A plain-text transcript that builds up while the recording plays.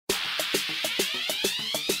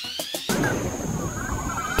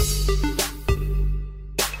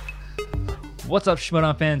What's up,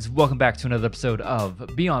 Schmodown fans? Welcome back to another episode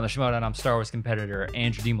of Beyond the Schmodown. I'm Star Wars competitor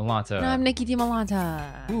Andrew DiMolanta. And I'm Nikki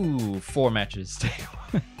DiMolanta. Ooh, 4 matches.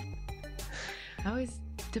 I always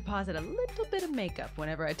deposit a little bit of makeup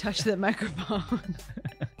whenever I touch the microphone.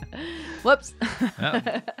 Whoops.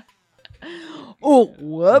 Oh,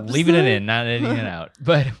 whoops. Leaving it in, not editing it out.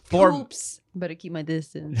 But Oops. Better keep my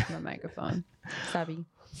distance from the microphone. Savvy.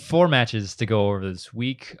 4 matches to go over this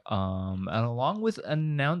week, and along with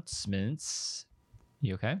announcements.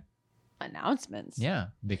 You okay? Announcements? Yeah,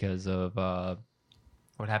 because of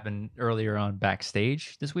what happened earlier on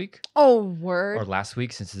Backstage this week. Oh, word. Or last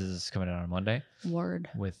week, since this is coming out on Monday. Word.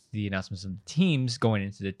 With the announcements of the teams going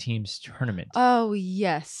into the teams tournament. Oh,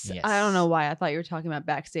 yes. Yes. I don't know why. I thought you were talking about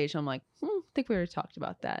Backstage. I'm like, I think we already talked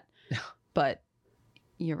about that. But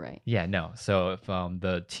you're right. Yeah, no. So if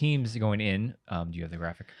the teams going in, do you have the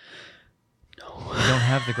graphic? No. You don't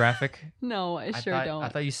have the graphic? No, I sure don't. I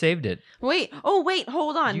thought you saved it. Wait. Oh, wait.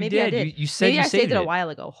 Hold on. You Maybe did. I did. You said Maybe you I saved it a it. while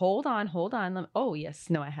ago. Hold on. Oh,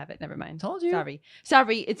 yes. No, I have it. Never mind. Told you.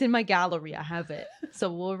 Sorry. It's in my gallery. I have it.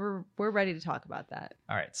 So we're ready to talk about that.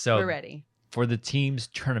 All right. So we're ready. For the teams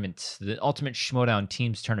tournament, the Ultimate Schmodown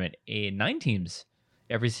teams tournament, 9 teams.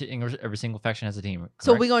 Every single faction has a team. Correct?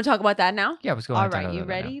 So we're going to talk about that now? Yeah, let's go. All right. You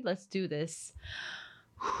ready? Now. Let's do this.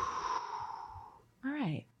 All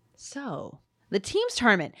right. So the teams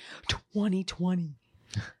tournament 2020.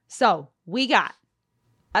 So we got,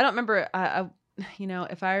 I don't remember,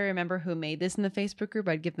 if I remember who made this in the Facebook group,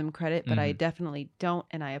 I'd give them credit, but I definitely don't.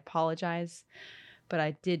 And I apologize. But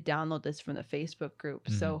I did download this from the Facebook group.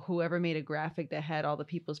 So whoever made a graphic that had all the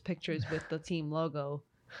people's pictures with the team logo,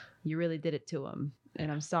 you really did it to them. And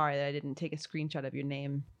I'm sorry that I didn't take a screenshot of your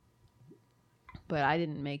name. But I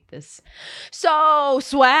didn't make this. So,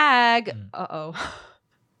 swag. Uh-oh.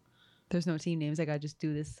 There's no team names. I got to just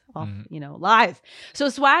do this off, live. So,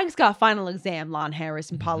 Swag's got Final Exam, Lon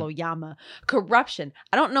Harris, and Paulo Yama. Corruption.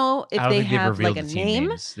 I don't know if they have like a name.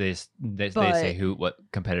 Names. They say what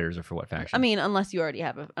competitors are for what faction. I mean, unless you already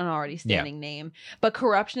have an already standing name. But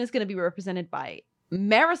Corruption is going to be represented by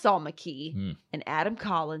Marisol McKee and Adam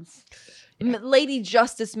Collins. Lady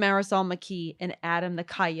Justice Marisol McKee and Adam the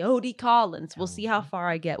Coyote Collins. We'll see how far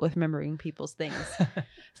I get with remembering people's things.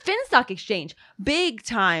 Finstock Exchange, big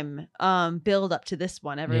time build up to this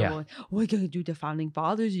one. Everyone, are you going to do the Founding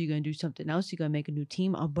Fathers? Are you going to do something else? You're going to make a new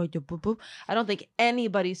team? I don't think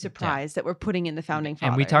anybody's surprised that we're putting in the Founding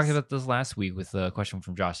Fathers. And we talked about this last week with the question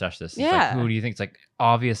from Josh Justice. Yeah. Like, who do you think? It's like,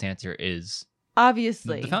 obvious answer is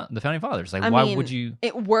obviously the Founding Fathers. Like, why would you?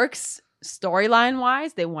 It works. Storyline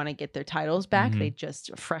wise, they want to get their titles back. They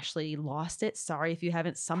just freshly lost it. Sorry if you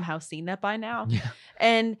haven't somehow seen that by now. Yeah.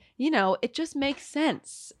 And it just makes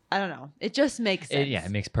sense. I don't know. It just makes sense.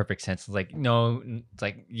 It makes perfect sense. It's like, no, it's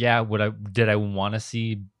like, yeah, did I want to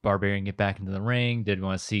see Barbarian get back into the ring? Did I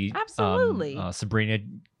want to see absolutely Sabrina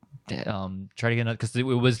try to get another? Because it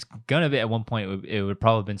was gonna be at one point. It would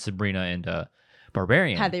probably have been Sabrina and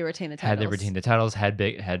Barbarian had they retained the titles.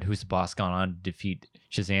 Had Who's the Boss gone on to defeat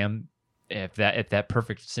Shazam. If that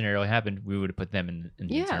perfect scenario happened, we would have put them in the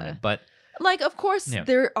tournament. But like, of course,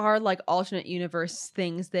 there are like alternate universe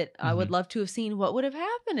things that I would love to have seen. What would have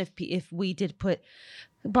happened if we did put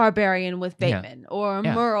Barbarian with Bateman or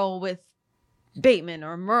Merle with Bateman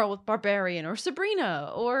or Merle with Barbarian or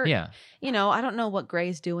Sabrina or I don't know what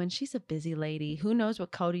Gray's doing. She's a busy lady. Who knows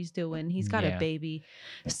what Cody's doing? He's got a baby.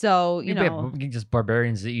 So just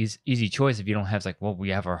Barbarian's the easy choice if you don't have we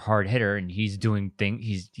have our hard hitter and he's doing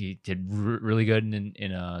things. He did really good in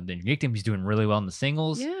the Unique Team. He's doing really well in the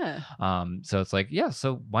singles. So it's like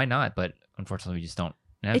so why not? But unfortunately we just don't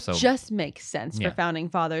have. It just makes sense for Founding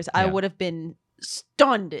Fathers. I would have been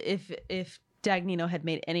stunned if Dagnino had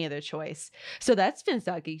made any other choice. So that's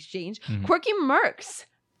Finstock Exchange. Quirky Mercs.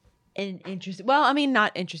 Interesting. Well, I mean,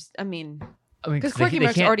 not interesting. I mean, because Quirky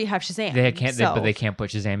Mercs already have Shazam. But they can't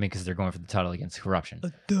put Shazam in because they're going for the title against Corruption.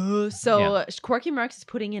 So Quirky Mercs is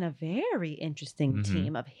putting in a very interesting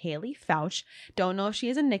team of Haley Fouch. Don't know if she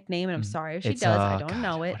has a nickname, and I'm sorry if she does. I don't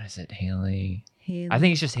know it. What is it? Haley. I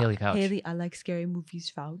think it's just Haley Fouch. Haley, I like scary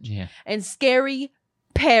movies, Fouch. Yeah. And Scary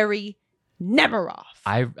Perry Nemiroff.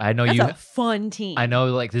 I know That's a fun team. I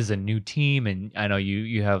know this is a new team, and I know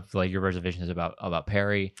you have your reservations about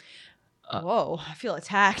Perry. Whoa, I feel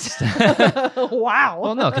attacked. Wow.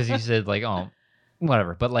 Well, no, because you said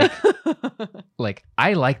whatever, but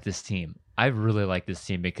I like this team. I really like this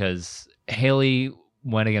team because Haley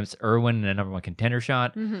went against Irwin in a number 1 contender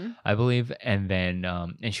shot, I believe, and then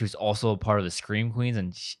and she was also a part of the Scream Queens,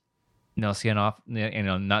 and Nelsonov,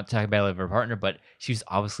 not talking about her partner, but she was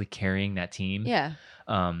obviously carrying that team. Yeah.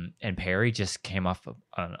 And Perry just came off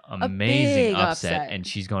an amazing upset, and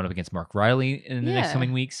she's going up against Mark Riley in the next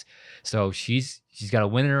coming weeks. So she's got a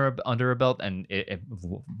win under her belt, and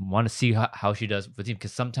want to see how she does with the team,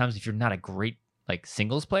 because sometimes if you're not a great like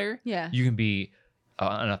singles player, you can be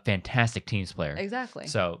a fantastic teams player. Exactly.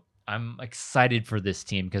 So I'm excited for this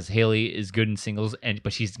team because Haley is good in singles,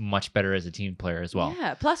 but she's much better as a team player as well.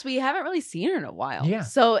 Yeah. Plus, we haven't really seen her in a while. Yeah.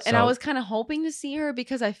 So I was kind of hoping to see her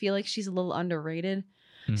because I feel like she's a little underrated.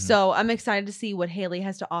 Mm-hmm. So I'm excited to see what Haley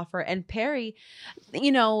has to offer. And Perry,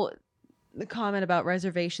 the comment about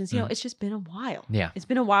reservations, it's just been a while. Yeah. It's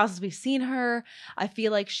been a while since we've seen her. I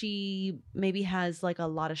feel like she maybe has like a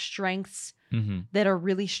lot of strengths that are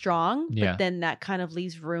really strong, but then that kind of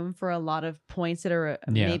leaves room for a lot of points that are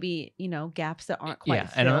maybe, gaps that aren't quite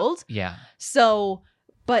filled. So,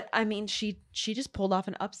 but I mean, she just pulled off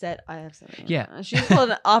an upset. I have something. Yeah. She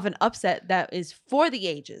pulled off an upset that is for the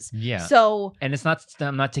ages. Yeah. So, and it's not,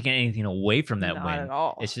 I'm not taking anything away from that win. Not at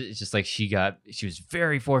all. It's just like she was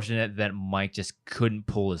very fortunate that Mike just couldn't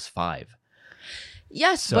pull his 5.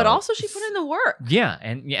 Yes, but also she put in the work. Yeah,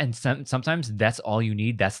 and sometimes that's all you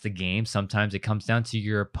need. That's the game. Sometimes it comes down to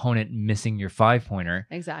your opponent missing your 5-pointer.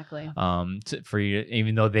 Exactly. For you,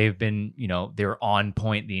 even though they've been, they were on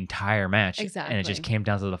point the entire match. Exactly. And it just came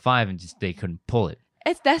down to the 5, and they couldn't pull it.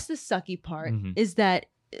 That's the sucky part. Is that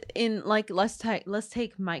in like let's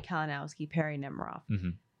take Mike Kalinowski, Perry Nemiroff.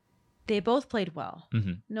 They both played well.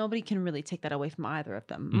 Nobody can really take that away from either of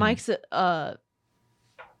them. Mike's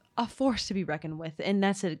a force to be reckoned with, and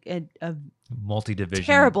that's a multi-division,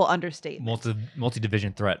 terrible understatement.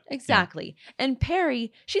 Multi-division threat. Exactly. Yeah. And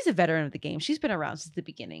Perry, she's a veteran of the game. She's been around since the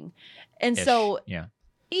beginning, and so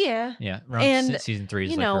around season 3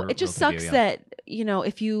 is it just sucks that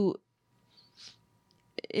if you.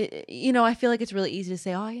 I feel like it's really easy to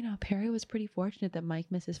say, Perry was pretty fortunate that Mike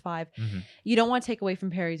misses 5. You don't want to take away from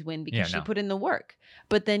Perry's win because she put in the work.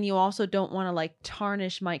 But then you also don't want to like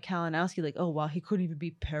tarnish Mike Kalinowski like, oh, wow, he couldn't even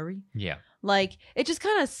beat Perry. Yeah. Like it just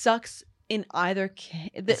kind of sucks in either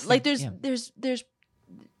case. Like there's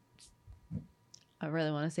I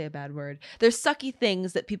really want to say a bad word. There's sucky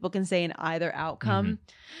things that people can say in either outcome,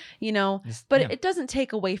 but it doesn't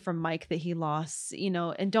take away from Mike that he lost,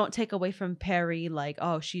 and don't take away from Perry like,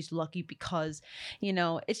 oh, she's lucky because,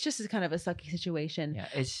 it's just kind of a sucky situation.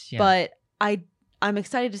 Yeah, But I'm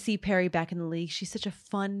excited to see Perry back in the league. She's such a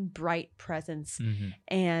fun, bright presence.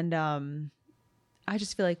 And I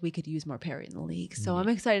just feel like we could use more Perry in the league. So I'm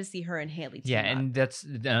excited to see her and Haley team up. And that's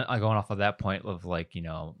going off of that point of like,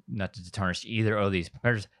 not to tarnish either of these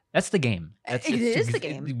competitors. That's the game. It is the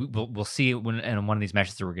game. We'll see it when in one of these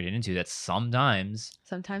matches that we're getting into that sometimes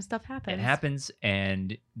stuff happens. It happens,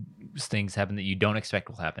 and things happen that you don't expect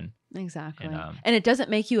will happen. Exactly. And it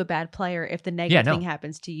doesn't make you a bad player if the negative thing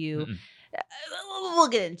happens to you. We'll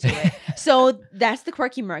get into it. So that's the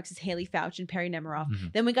Quirky Mercs. It's Haley Fouch and Perry Nemiroff.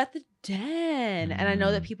 Then we got the Den, and I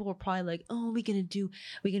know that people were probably like, "Oh, we gonna do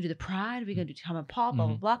the Pride? We gonna do Tom and Paul?" Blah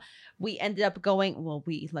blah blah. We ended up going. Well,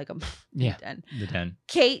 the Den.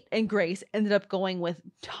 Kate and Grace ended up going with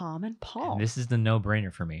Tom and Paul. And this is the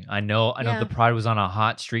no-brainer for me. I know the Pride was on a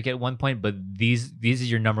hot streak at one point, but these are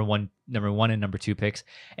your number one and number 2 picks,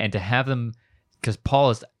 and to have them because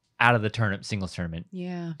Paul is out of the singles tournament.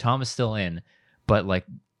 Yeah. Tom is still in, but like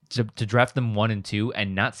to draft them 1 and 2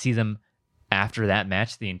 and not see them after that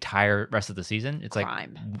match the entire rest of the season, it's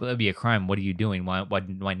crime. Like that'd be a crime. What are you doing? Why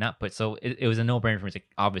not put? So it was a no-brainer for me.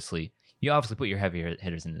 It's like you obviously put your heavier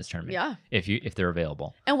hitters in this tournament. Yeah. If they're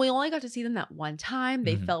available. And we only got to see them that one time.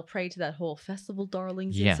 They fell prey to that whole Festival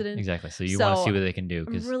Darlings incident. Exactly. So you want to see what they can do.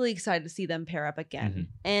 I'm really excited to see them pair up again.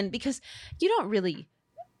 And because you don't really,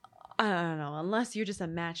 I don't know, unless you're just a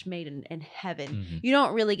match made in heaven, you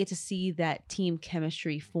don't really get to see that team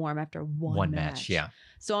chemistry form after one match. Yeah.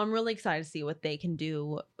 So I'm really excited to see what they can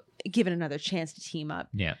do, given another chance to team up.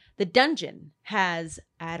 Yeah. The Dungeon has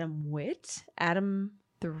Adam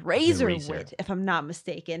the Razor Witt, if I'm not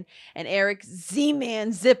mistaken, and Eric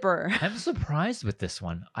Z-Man Zipper. I'm surprised with this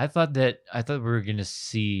one. I thought we were going to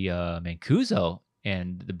see Mancuso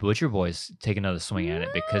and the Butcher Boys take another swing at it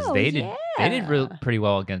because they did pretty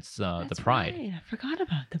well against the Pride. Right. I forgot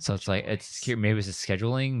about the So it's like maybe it's the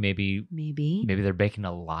scheduling, maybe they're banking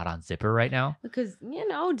a lot on Zipper right now because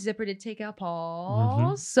Zipper did take out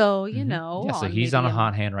Paul, so so he's on a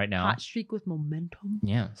hot hand right now, hot streak with momentum.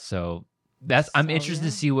 Yeah, so I'm interested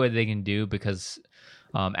to see what they can do because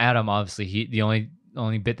Adam obviously the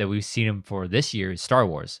only bit that we've seen him for this year is Star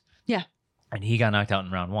Wars. Yeah. and he got knocked out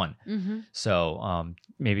in round 1. Mm-hmm. So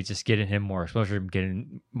maybe just getting him more exposure,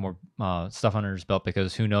 getting more stuff under his belt,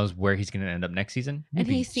 because who knows where he's going to end up next season. Maybe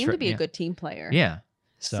and he seemed to be a good team player. Yeah.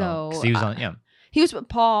 So he was on. He was with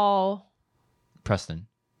Paul Preston.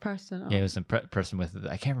 Oh. Yeah, he was in Preston with,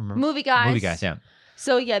 I can't remember. Movie Guys. Yeah.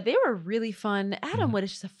 So yeah, they were really fun. Adam Wood is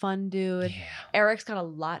just a fun dude. Yeah. Eric's got a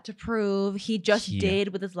lot to prove. He just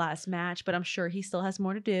did with his last match, but I'm sure he still has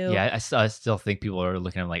more to do. Yeah, I still think people are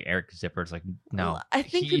looking at him like Eric Zipper. It's like, no. Well, I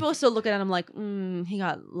think people are still looking at him like, he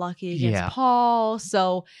got lucky against Paul.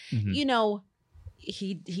 So,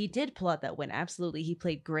 he did pull out that win. Absolutely. He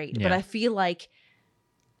played great. Yeah. But I feel like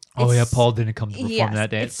Paul didn't come to perform that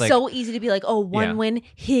day. It's like, so easy to be like, one win,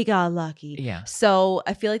 he got lucky. Yeah. So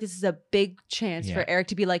I feel like this is a big chance for Eric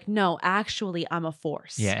to be like, no, actually, I'm a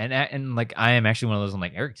force. Yeah, and like I am actually one of those. I'm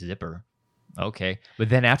like, Eric Zipper, okay. But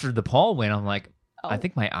then after the Paul win, I'm like, I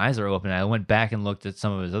think my eyes are open. I went back and looked at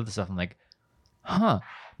some of his other stuff. I'm like,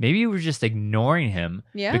 maybe you were just ignoring him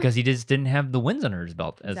because he just didn't have the wins under his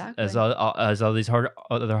belt as all these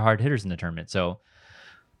other hard hitters in the tournament. So.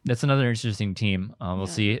 That's another interesting team. We'll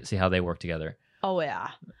see how they work together. Oh, yeah.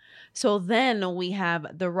 So then we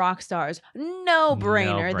have the rock stars. No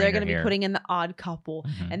brainer. They're going to be putting in the odd couple.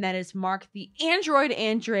 Mm-hmm. And that is Mark the Android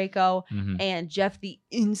Andreyko and Jeff the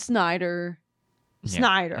Snyder.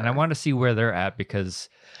 Snyder. And I want to see where they're at because,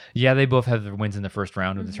 they both have their wins in the first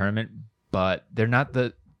round of the tournament, but they're not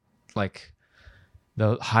the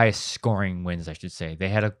highest scoring wins, I should say. They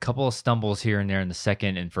had a couple of stumbles here and there in the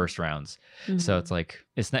second and first rounds. Mm-hmm. So it's like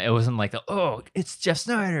it wasn't like it's Jeff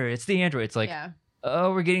Snyder, it's the Android. It's like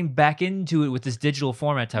we're getting back into it with this digital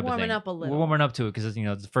format type of thing. Warming up a little. We're warming up to it because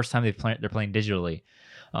it's the first time they're playing digitally,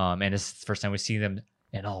 and it's the first time we see them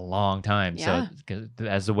in a long time. Yeah. So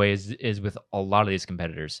as the way is with a lot of these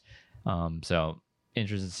competitors, so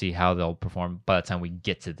interested to see how they'll perform by the time we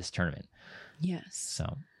get to this tournament. Yes.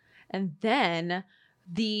 So, and then.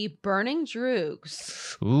 The Burning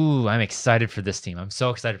Droogs. Ooh, I'm excited for this team. I'm so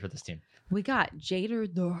excited for this team. We got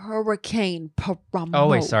Jader the Hurricane Paramo. Oh,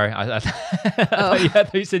 wait, sorry. I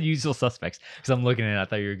thought you said Usual Suspects because I'm looking at it. I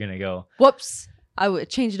thought you were going to go. Whoops. I would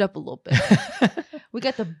change it up a little bit. We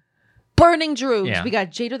got the Burning Droogs. Yeah. We got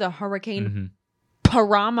Jader the Hurricane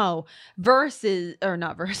Paramo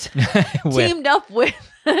teamed up with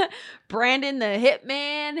Brandon the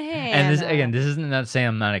Hitman Hanna. And this isn't not saying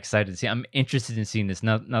I'm not excited to see. I'm interested in seeing this.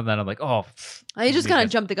 Not that I'm like, I just kind of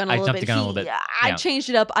jumped the gun a little bit. I changed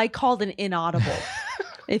it up. I called an inaudible,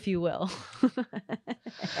 if you will.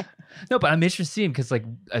 No, but I'm interested to see him because I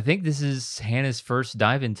think this is Hannah's first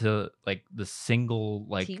dive into the single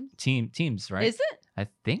teams, right? Is it? I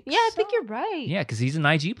think. Yeah, I think you're right. Yeah, because he's an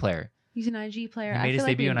IG player. He's an IG player. He made his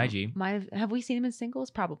debut in IG. Have we seen him in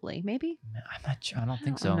singles? Probably. Maybe. I'm not sure. I don't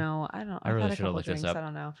think so. No, I don't. I really should have looked this up. I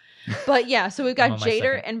don't know. But yeah, so we've got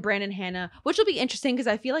Jader and Brandon Hanna, which will be interesting because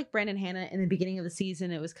I feel like Brandon Hanna in the beginning of the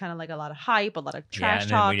season, it was kind of like a lot of hype, a lot of trash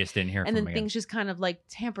talk. We just didn't hear from him. And then things just kind of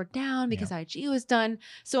tampered down because IG was done.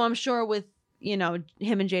 So I'm sure with, him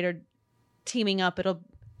and Jader teaming up, it'll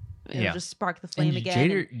just spark the flame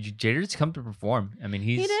again. Jader's come to perform. I mean,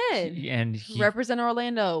 he did. And he represent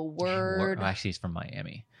Orlando. Word. Actually, he's from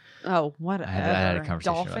Miami. Oh, whatever. I had a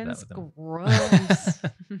conversation Dolphins, about that with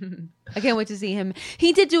him. Gross. I can't wait to see him.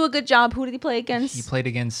 He did do a good job. Who did he play against? He played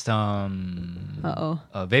against Vejvoda.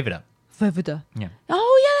 Vejvoda. Yeah.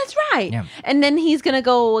 Oh, yeah, that's right. Yeah. And then he's gonna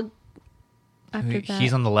go after that.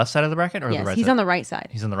 He's on the left side of the bracket or the right side? He's on the right side.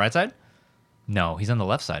 He's on the right side? No, he's on the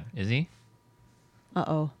left side. Is he?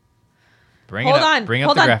 Uh-oh. Bring up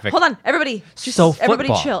the graphic. Hold on, everybody. Everybody chill. Everybody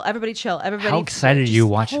chill. Everybody. How excited are you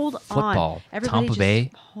watch football? Tampa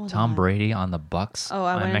Bay, Tom Brady on the Bucks. Oh,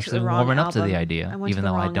 I'm actually warming up to the idea, even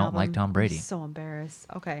though I don't like Tom Brady. I'm so embarrassed.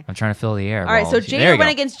 Okay. I'm trying to fill the air. All right, so Jader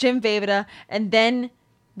went against Jim Vejvoda, and then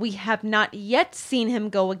we have not yet seen him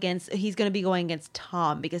go against. He's going to be going against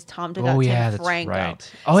Tom because Tom took out Tim Franco.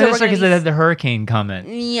 Right. Oh, so that's right, because they had the hurricane comment.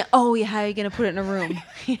 Yeah. Oh, yeah. How are you going to put it in a room?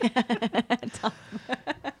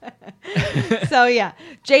 So yeah,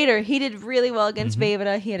 Jader, he did really well against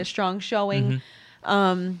Vejvoda. He had a strong showing.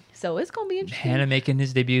 So it's gonna be interesting. Hanna making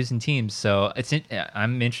his debuts in teams, so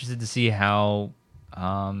I'm interested to see how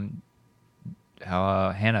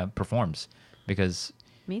Hanna performs because.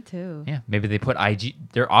 Me too. Yeah, maybe they put IG.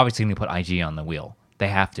 They're obviously going to put IG on the wheel. They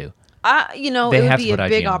have to. It would be a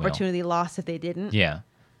big opportunity loss if they didn't. Yeah.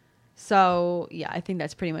 So yeah, I think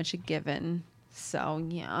that's pretty much a given. So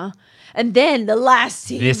yeah, and then the last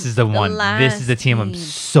team. This is the one. This is the team I'm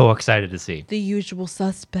so excited to see. The Usual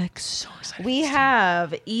Suspects. So excited. We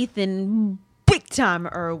have Ethan Big Time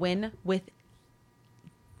Irwin with.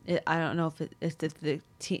 I don't know if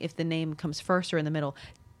the name comes first or in the middle.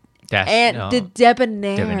 the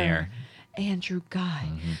debonair Andrew Guy.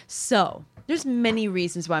 So there's many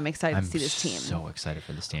reasons why I'm excited to see this team. So excited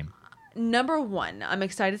for this team. Number one, I'm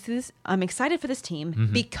excited for this team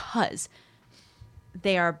because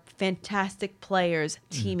they are fantastic players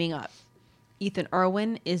teaming up. Ethan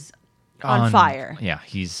Irwin is on fire. Yeah,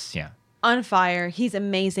 he's on fire. He's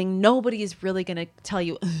amazing. Nobody is really going to tell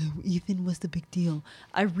you, oh, Ethan was the big deal.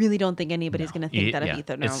 I really don't think anybody's going to think that of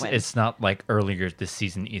Ethan Irwin. It's not like earlier this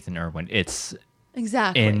season, Ethan Irwin. It's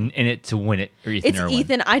exactly in it to win it. Or Ethan Irwin.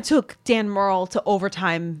 Ethan. I took Dan Murrell to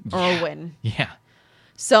overtime Irwin. Yeah.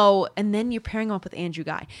 So, and then you're pairing him up with Andrew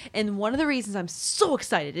Guy. And one of the reasons I'm so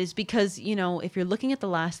excited is because, if you're looking at the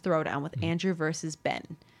last throwdown with Andrew versus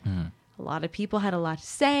Ben, a lot of people had a lot to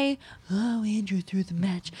say. Oh, Andrew threw the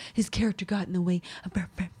match. His character got in the way.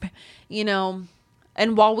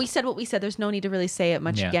 And while we said what we said, there's no need to really say it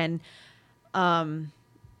much again. I'm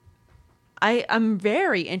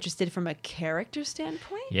very interested from a character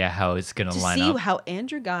standpoint. Yeah, how it's going to line up. See how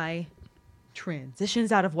Andrew Guy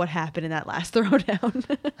transitions out of what happened in that last throwdown.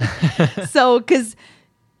 So, because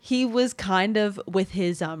he was kind of with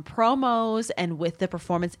his promos and with the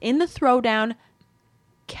performance in the throwdown,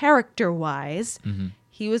 character-wise,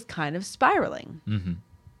 he was kind of spiraling.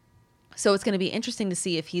 So it's going to be interesting to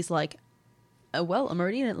see if he's like, well, I'm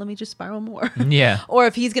already in it. Let me just spiral more. Yeah. Or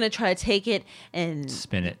if he's going to try to take it and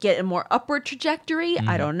spin it, get a more upward trajectory.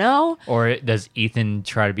 I don't know. Or does Ethan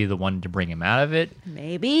try to be the one to bring him out of it?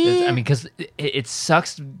 Maybe. Because it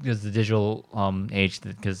sucks because the digital age,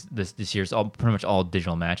 because this year's pretty much all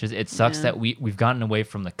digital matches. It sucks that we've gotten away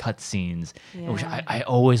from the cutscenes, which I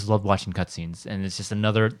always love watching cutscenes, and it's just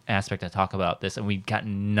another aspect I talk about this, and we got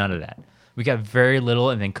none of that. We got very little,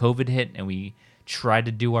 and then COVID hit, and we tried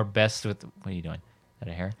to do our best with. What are you doing? Is that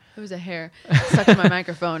a hair? It was a hair stuck to my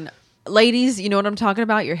microphone. Ladies, you know what I'm talking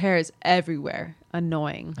about? Your hair is everywhere.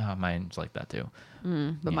 Annoying. Oh, mine's like that too.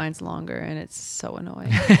 But mine's longer, and it's so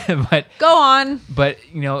annoying. But go on. But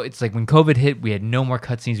it's like when COVID hit, we had no more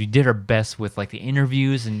cutscenes. We did our best with like the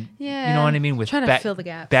interviews, and you know what I mean. With trying to fill the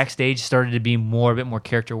gaps. Backstage started to be a bit more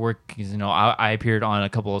character work because I appeared on a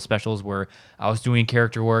couple of specials where I was doing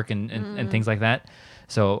character work and things like that.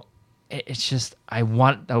 So it's just I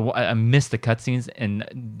miss the cutscenes and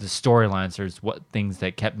the storylines. There's things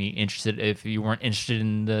that kept me interested. If you weren't interested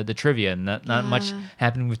in the trivia, and not much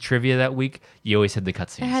happened with trivia that week, you always had the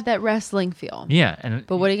cutscenes. It had that wrestling feel. Yeah,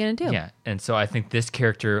 but what are you gonna do? Yeah, and so I think this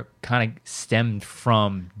character kind of stemmed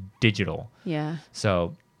from digital. Yeah.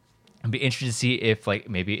 So I'd be interested to see if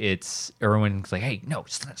maybe it's Irwin's like, hey, no,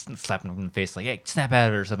 slap him in the face, like, hey, snap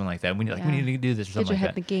at it or something like that. We need to do this or something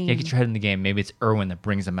like that. Get your head in the game. Yeah, get your head in the game. Maybe it's Irwin that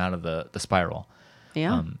brings him out of the spiral.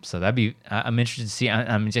 Yeah. So that'd be. I'm interested to see.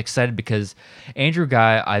 I'm excited because Andrew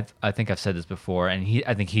Guy. I think I've said this before, and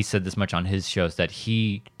I think he said this much on his shows that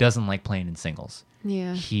he doesn't like playing in singles.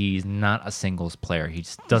 Yeah. He's not a singles player. He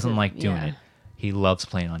just doesn't like doing it. He loves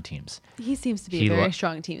playing on teams. He seems to be a very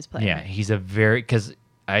strong teams player. Yeah, he's because.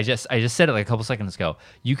 I just said it like a couple seconds ago.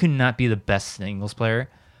 You cannot be the best singles player,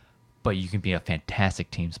 but you can be a fantastic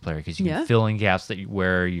teams player because you can fill in gaps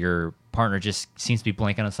where your partner just seems to be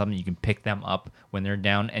blanking on something. You can pick them up when they're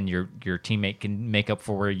down, and your teammate can make up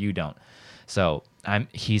for where you don't. So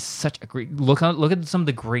he's such a great look at some of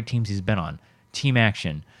the great teams he's been on. Team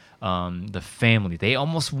Action, the Family. They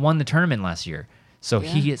almost won the tournament last year. So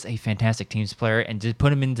he is a fantastic teams player, and to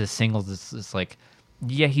put him into singles, it's like,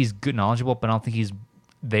 he's good, knowledgeable, but I don't think he's.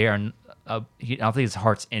 I don't think his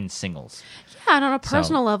heart's in singles. Yeah, and on a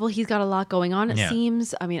personal level, he's got a lot going on, it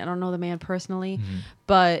seems. I mean, I don't know the man personally,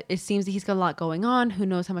 but it seems that he's got a lot going on. Who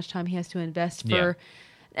knows how much time he has to invest for... Yeah.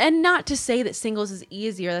 And not to say that singles is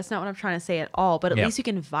easier. That's not what I'm trying to say at all. But at least you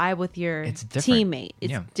can vibe with your teammate.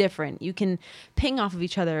 It's different. You can ping off of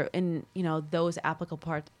each other in, those applicable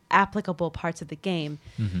parts of the game.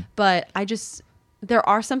 But there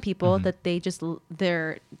are some people that they just...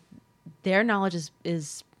 Their knowledge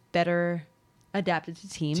is better adapted to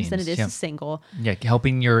teams than it is to single. Yeah,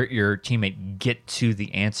 helping your teammate get to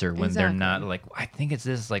the answer when they're not like, I think it's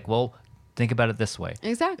this. Like, well, think about it this way.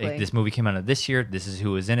 Exactly. Like, this movie came out of this year. This is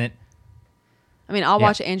who was in it. I mean, I'll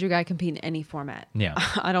watch Andrew Guy compete in any format. Yeah.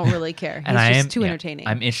 I don't really care. He's just too entertaining.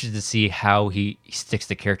 I'm interested to see how he sticks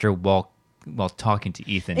to character while talking to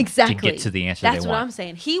Ethan to get to the answer they want. That's what I'm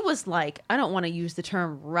saying. He was like, I don't want to use the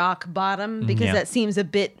term rock bottom because that seems a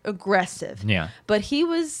bit aggressive. Yeah. But he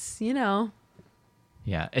was, yeah,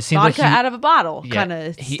 it seemed vodka out of a bottle kind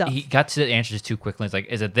of stuff. He got to the answers too quickly. It's like,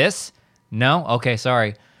 is it this? No? Okay,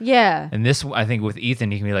 sorry. Yeah. And this, I think with Ethan,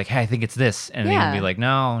 he can be like, hey, I think it's this. And he can be like,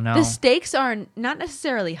 no. The stakes are not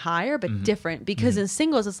necessarily higher, but different because in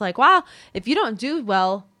singles, it's like, wow, if you don't do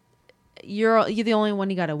well... you're the only one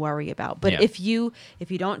you got to worry about. But if you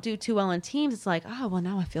don't do too well in teams, it's like, oh, well,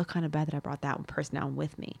 now I feel kind of bad that I brought that one person down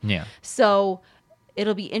with me. Yeah. So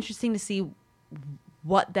it'll be interesting to see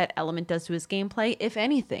what that element does to his gameplay, if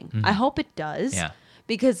anything. Mm-hmm. I hope it does. Yeah.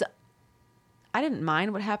 Because I didn't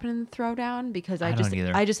mind what happened in the throwdown because I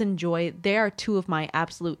just enjoy. They are two of my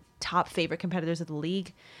absolute top favorite competitors of the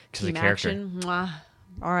league. Team Action,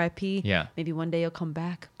 R.I.P. Yeah. Maybe one day you'll come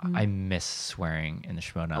back. I miss swearing in the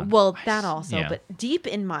Schmoedown. Well, that also, but deep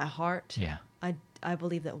in my heart, yeah, I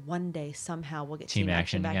believe that one day somehow we'll get Team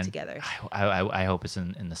Action back again. Together. I hope it's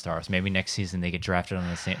in the stars. Maybe next season they get drafted on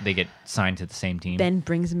the same. They get signed to the same team. Ben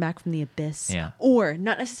brings him back from the abyss. Yeah. Or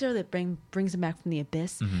not necessarily that Ben brings him back from the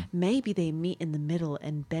abyss. Mm-hmm. Maybe they meet in the middle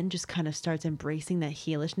and Ben just kind of starts embracing that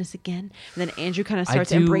heelishness again, and then Andrew kind of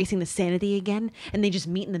starts embracing the sanity again, and they just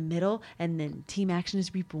meet in the middle, and then Team Action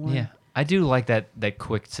is reborn. Yeah. I do like that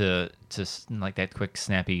quick like that quick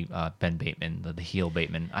snappy Ben Bateman, the heel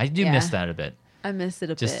Bateman. I do miss that a bit. I missed it a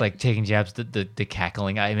bit. Just like taking jabs, the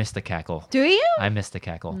cackling. I miss the cackle. Do you? I miss the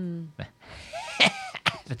cackle.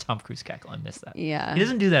 The Tom Cruise cackle. I miss that. Yeah. He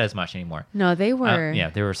doesn't do that as much anymore. No, they were.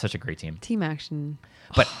 They were such a great team. Team Action.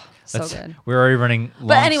 But so good. We're already running long.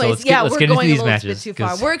 But anyways, so let's get into these matches. Bit too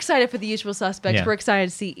far. We're excited for the usual suspects. Yeah. We're excited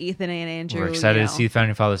to see Ethan and Andrew. We're excited to see the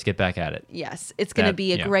Founding Fathers get back at it. Yes. It's going to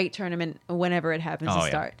be a great tournament whenever it happens to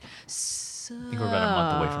start. So, I think we're about a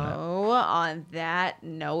month away from that. On that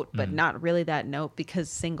note, but not really that note because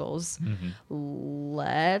singles,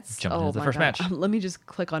 let's jump into the first match. Let me just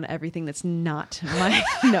click on everything that's not my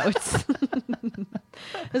notes.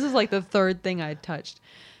 This is like the third thing I touched.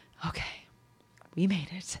 Okay, we made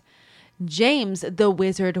it. James the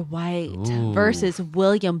Wizard White versus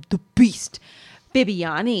William the Beast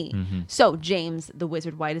Bibbiani. So James the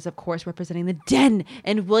Wizard White is of course representing the Den,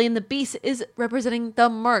 and William the Beast is representing the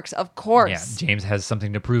Mercs, of course. Yeah, James has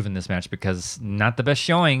something to prove in this match because not the best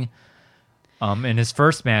showing in his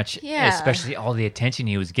first match, especially all the attention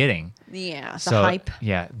he was getting. Yeah, the hype.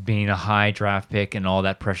 Yeah, being a high draft pick and all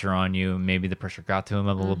that pressure on you, maybe the pressure got to him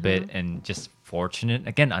a little bit, and just fortunate.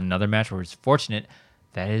 Again, another match where he's fortunate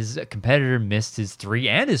that his competitor missed his 3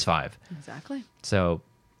 and his 5. Exactly. So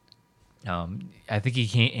I think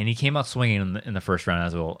he came out swinging in the first round,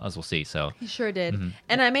 as we'll see. So he sure did.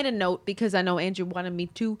 And I made a note because I know Andrew wanted me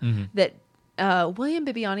to that William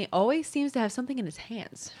Bibbiani always seems to have something in his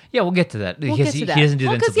hands. Yeah, we'll get to that because he doesn't do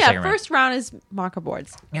that until the second round. First round is marker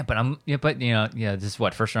boards. Yeah, but this is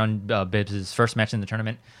what first round Bibbs' first match in the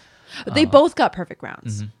tournament. But they both got perfect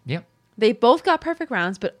rounds. Yep. They both got perfect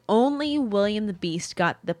rounds, but only William the Beast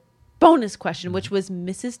got the bonus question, which was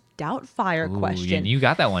Mrs. Doubtfire question. You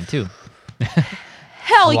got that one too.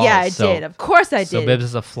 Hell yeah, I did. Of course I did. So Bibbs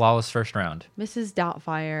is a flawless first round. Mrs.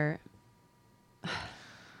 Doubtfire.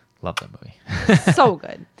 Love that movie. So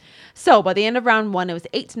good. So by the end of round 1, it was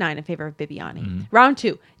 8-9 in favor of Bibbiani. Round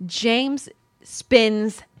 2, James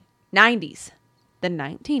spins 90s. The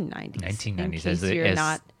 1990s. 1990s,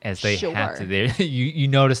 as they have to. You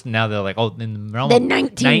notice now they're like, in the realm the of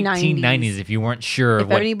 1990s. If you weren't sure of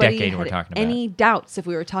what decade we're talking about. Any doubts if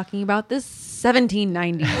we were talking about this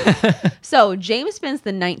 1790s. So James spins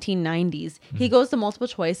the 1990s. He goes to multiple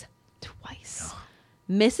choice twice.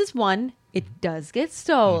 Misses one. It does get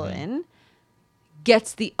stolen.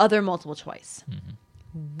 Gets the other multiple choice.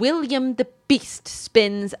 William the Beast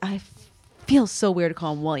spins. I feel so weird to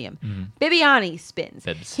call him William. Bibbiani spins.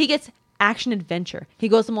 Bibbs. He gets action adventure. He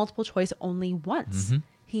goes to multiple choice only once.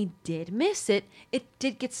 He did miss it. It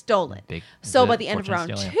did get stolen. So by the end of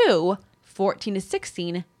round 2,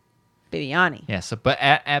 14-16, Bibbiani. Yeah. So, but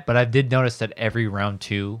I did notice that every round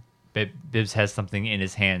 2, Bibbs has something in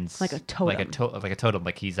his hands, like a totem, like a totem,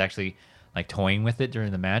 like he's actually like toying with it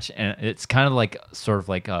during the match, and it's kind of like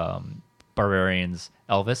Barbarian's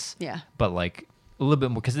Elvis. Yeah. But like a little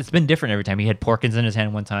bit more because it's been different every time. He had Porkins in his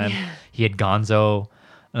hand one time. Yeah. He had Gonzo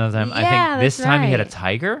another time. I think this time he had a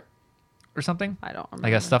tiger or something. I don't remember.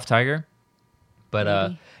 Like a stuffed tiger.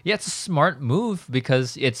 But it's a smart move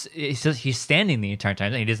because he's standing the entire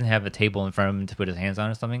time. He doesn't have a table in front of him to put his hands on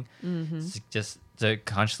or something. It's just to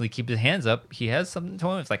consciously keep his hands up. He has something to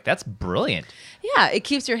him. It's like, that's brilliant. Yeah, it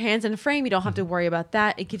keeps your hands in frame. You don't have to worry about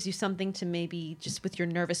that. It gives you something to maybe just with your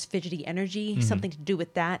nervous, fidgety energy, something to do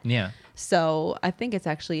with that. Yeah. So I think it's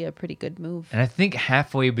actually a pretty good move. And I think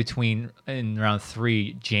halfway in round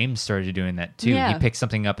 3, James started doing that too. Yeah. He picked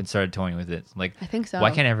something up and started toying with it. Like, I think so.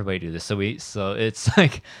 Why can't everybody do this? So it's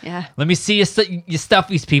like, yeah. Let me see your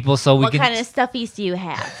stuffies, people, so we can. What kind of stuffies do you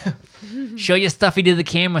have? Show your stuffy to the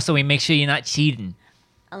camera so we make sure you're not cheating.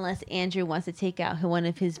 Unless Andrew wants to take out one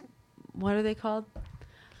of his, what are they called?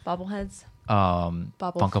 Bobbleheads?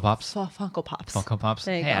 Funko Pops. Funko Pops. Funko Pops.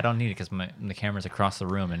 There you Hey, go. I don't need it because the camera's across the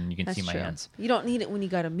room and you can That's see my true. hands. You don't need it when you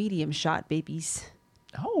got a medium shot, babies.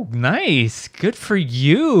 Oh, nice. Good for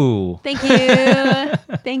you. Thank you.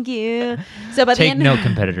 Thank you. So by the Take end, note,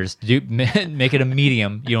 competitors. Make it a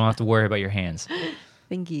medium. You don't have to worry about your hands.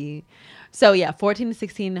 Thank you. So yeah,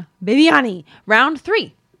 14-16, Bibiani. Round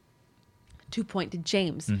 3. 2 point to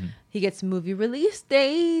James. Mm-hmm. He gets movie release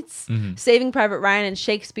dates. Mhm. Saving Private Ryan and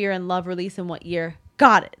Shakespeare in Love release in what year?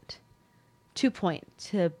 Got it. 2 point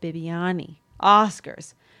to Bibiani.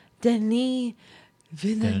 Oscars. Denis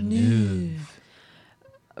Villeneuve.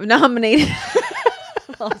 Nominated.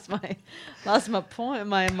 lost my point.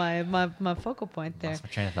 My focal point there. Lost my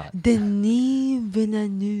train of thought. Denis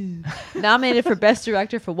Villeneuve. Nominated for Best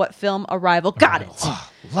Director for what film? Arrival. Got it. Oh,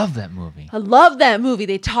 love that movie. I love that movie.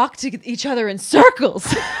 They talk to each other in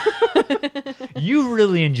circles. You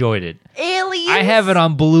really enjoyed it. Aliens. I have it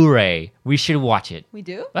on Blu-ray. We should watch it. We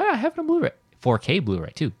do? I have it on Blu-ray. 4K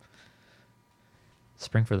Blu-ray too.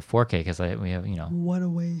 Spring for the 4K because we have What a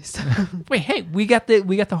waste. Wait, hey, we got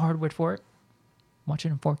the hardware for it. Watch it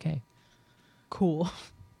in 4K. Cool.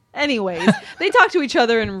 Anyways, they talk to each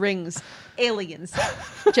other in rings. Aliens.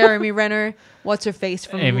 Jeremy Renner. What's her face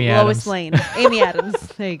from Amy Lois Adams. Lane? Amy Adams.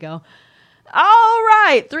 There you go. All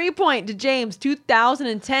right. 3 point to James.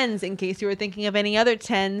 2010s. In case you were thinking of any other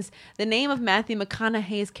 10s. The name of Matthew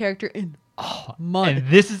McConaughey's character in Mud. And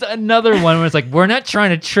this is another one where it's like we're not trying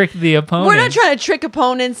to trick the opponent. We're not trying to trick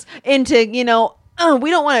opponents into, we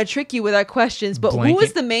don't want to trick you with our questions. But who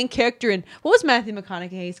was the main character in, what was Matthew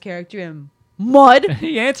McConaughey's character in Mud?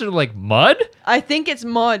 He answered like Mud. I think it's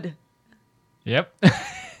Mud. Yep.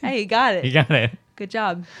 Hey, you got it. You got it. Good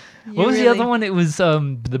job. What was the other one? It was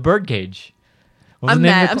the birdcage. What was I'm the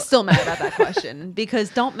name of mad. the I'm still mad about that question because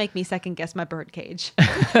don't make me second guess my birdcage.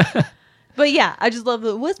 But yeah, I just love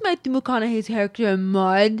it. What's Matthew McConaughey's character in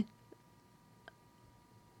Mud?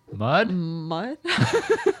 Mud? Mud?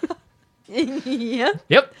 Yeah.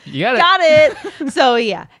 Yep, you got it. Got it. So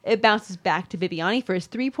yeah, it bounces back to Bibiani for his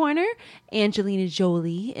 3-pointer. Angelina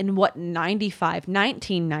Jolie in what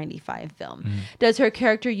 1995 film does her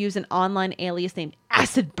character use an online alias named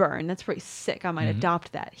Acid Burn? That's pretty sick. I might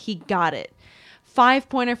adopt that. He got it.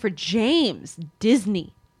 5-pointer for James.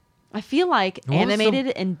 Disney. I feel like What was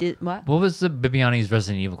animated and what? What was the Bibiani's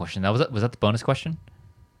Resident Evil question? Was that the bonus question?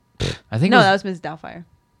 I think No, it was, that was Ms. Doubtfire.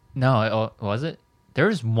 No, was it? There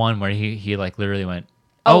was one where he like literally went.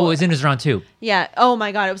 Oh, Oh, it was in his round 2. Yeah. Oh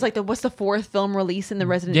my God. It was like what's the 4th film release in the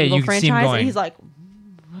Resident Yeah, Evil you could see him franchise? going. And he's like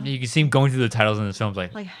You can see him going through the titles in this film.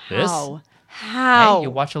 Like this. how? How? Hey, you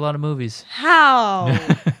watch a lot of movies. How?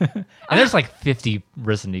 And there's like 50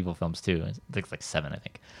 Resident Evil films too. It's like 7, I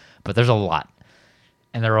think. But there's a lot,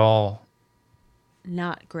 and they're all.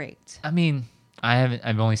 Not great. I mean,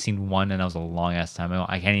 I've only seen one, and that was a long ass time ago.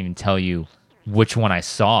 I can't even tell you which one I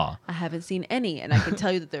saw. I haven't seen any, and I can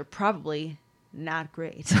tell you that they're probably not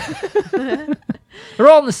great. They're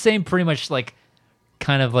all in the same, pretty much like,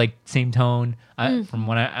 kind of like same tone. From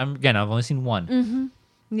when I've only seen one.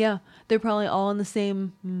 Yeah, they're probably all in the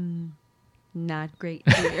same not great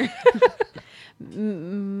theater.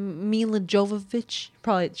 Mila Jovovich,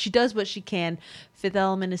 probably she does what she can. Fifth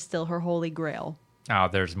Element is still her holy grail. Oh,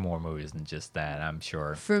 there's more movies than just that, I'm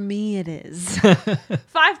sure. For me, it is.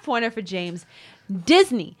 5-pointer for James.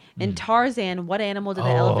 Disney in Tarzan. What animal did the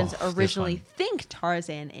elephants this originally one. think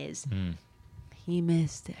Tarzan is? He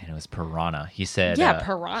missed it. And it was piranha. He said. Yeah,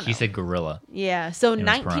 piranha. He said gorilla. Yeah, so It was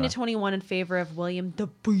 19 piranha. to 21 in favor of William the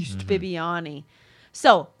Beast Bibiani.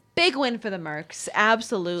 So big win for the Mercs,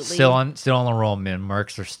 absolutely. Still on the roll, man.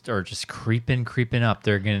 Mercs are just creeping up.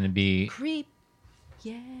 They're going to be. Creep,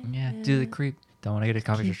 yeah. Yeah, do the creep. Don't want to get a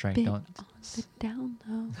copyright strike. Keep it Don't. on the down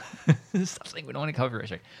low. Stop saying we don't want a copyright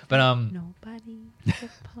strike. But Nobody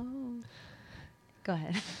supposed. Go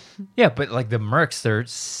ahead. yeah, but like the Mercs, they're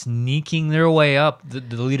sneaking their way up the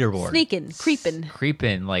leaderboard. Sneaking,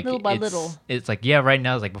 creeping, like little by it's, little. It's like right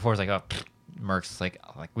now it's like before it's like Mercs. Like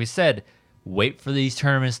we said, wait for these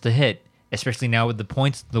tournaments to hit, especially now with the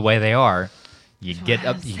points the way they are. You get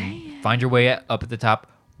up, you find your way up at the top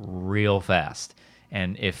real fast,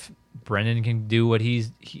 and if Brendan can do what he's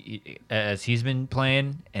been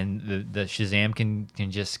playing, and the Shazam can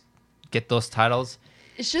just get those titles.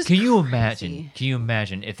 It's just Can you crazy.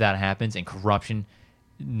 imagine if that happens and corruption,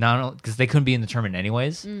 not because they couldn't be in the tournament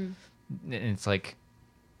anyways, and it's like,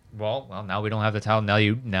 well, now we don't have the title.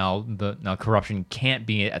 Now corruption can't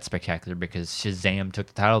be at Spectacular because Shazam took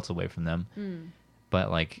the titles away from them. But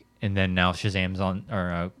like, and then now Shazam's on,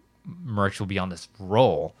 or Merch will be on this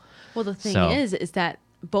roll. Well, the thing So- is that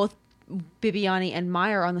both Bibiani and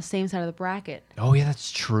Meyer are on the same side of the bracket. Oh yeah,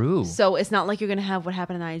 that's true. So it's not like you're gonna have what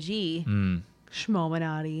happened in IG.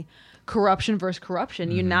 Schmominati. Corruption versus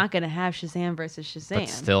corruption. You're not gonna have Shazam versus Shazam. But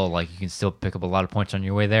still, like, you can still pick up a lot of points on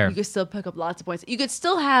your way there. You could still pick up lots of points. You could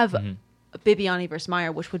still have Bibiani versus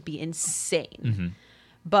Meyer, which would be insane.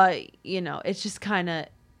 But it's just kind of.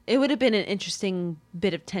 It would have been an interesting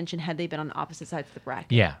bit of tension had they been on opposite sides of the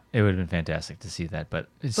bracket. Yeah, it would have been fantastic to see that. But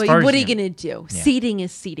what are you going to do? Yeah. Seeding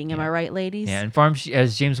is seeding. Am I right, ladies? Yeah, and Farm,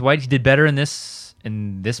 as James White, he did better in this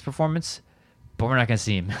performance, but we're not going to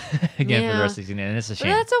see him again for the rest of the season, and it's a shame.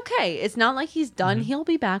 But that's okay. It's not like he's done. He'll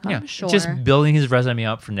be back, I'm sure. Just building his resume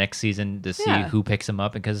up for next season to see who picks him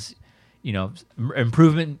up, because,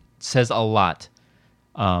 improvement says a lot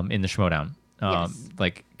in the Schmoedown.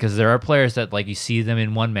 Because there are players that, like, you see them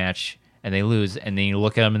in one match and they lose, and then you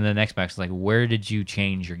look at them in the next match, it's like, where did you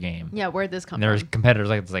change your game? Yeah, where'd this come from? There's competitors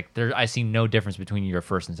I see no difference between your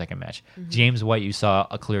first and second match. James White, you saw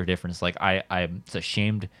a clear difference. Like, I'm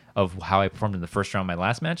ashamed of how I performed in the first round of my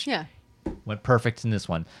last match. Yeah. Went perfect in this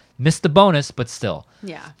one. Missed the bonus, but still.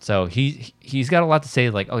 Yeah. So he's got a lot to say.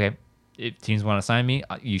 Like, okay, if teams want to sign me,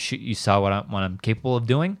 you saw what I'm capable of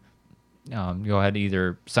doing. Go ahead and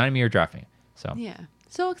either sign me or draft me. So yeah.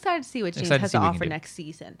 So excited to see what James has to offer next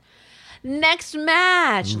season. Next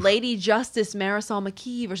match, Lady Justice Marisol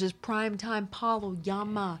McKee versus Primetime Paulo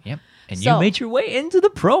Yama. Yep. And you made your way into the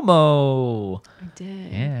promo. I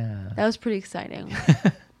did. Yeah. That was pretty exciting.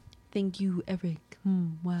 Thank you, Eric.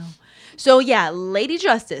 Wow. So yeah, Lady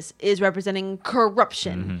Justice is representing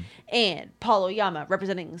Corruption and Paulo Yama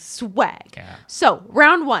representing Swag. Yeah. So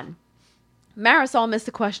round 1, Marisol missed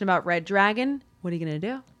the question about Red Dragon. What are you going to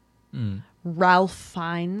do? Ralph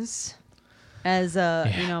Fiennes as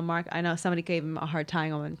Mark. I know somebody gave him a hard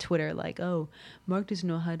time on Twitter, like, oh, Mark doesn't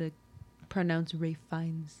know how to pronounce Ray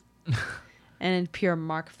Fiennes. And in pure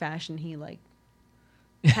Mark fashion, he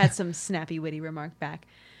had some snappy, witty remark back.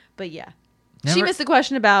 But yeah. She missed the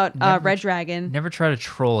question about Red Dragon. Never try to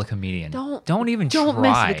troll a comedian. Don't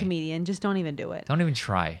mess with a comedian. Just don't even do it. Don't even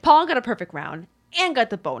try. Paul got a perfect round and got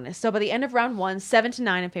the bonus. So by the end of round 1,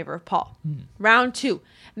 7-9 in favor of Paul. Round 2,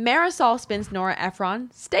 Marisol spins Nora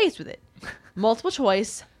Ephron, stays with it. Multiple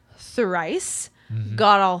choice, thrice,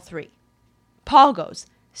 got all 3. Paul goes,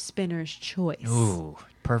 spinner's choice. Ooh,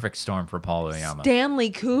 perfect storm for Paul Oyama.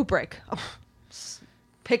 Stanley Kubrick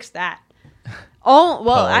picks that. Oh,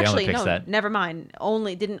 well, actually, no, never mind.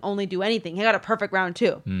 Didn't only do anything. He got a perfect round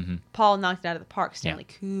 2. Paul knocked it out of the park. Stanley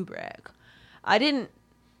Kubrick.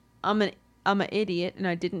 I'm an idiot, and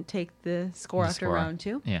I didn't take the score after round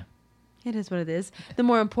 2. Yeah. It is what it is. The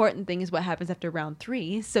more important thing is what happens after round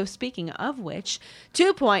 3. So speaking of which,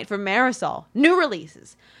 2 point for Marisol. New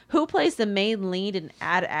releases. Who plays the main lead in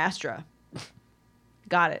Ad Astra?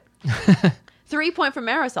 Got it. 3 point for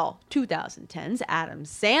Marisol. 2010's Adam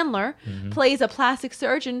Sandler plays a plastic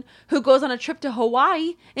surgeon who goes on a trip to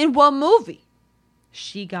Hawaii in what movie?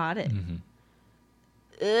 She got it.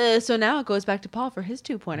 So now it goes back to Paul for his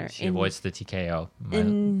 2-pointer. She avoids the TKO.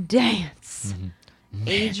 In Dance.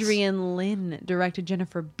 Adrian Lynn directed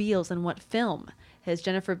Jennifer Beals in what film? Has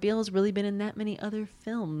Jennifer Beals really been in that many other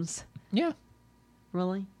films? Yeah.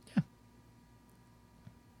 Really? Yeah.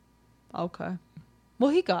 Okay.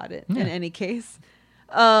 Well, he got it in any case.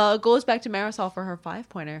 Goes back to Marisol for her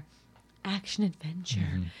 5-pointer. Action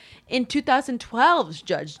adventure. In 2012's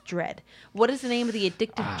Judge Dredd, what is the name of the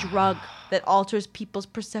addictive drug that alters people's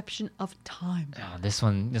perception of time? Oh, this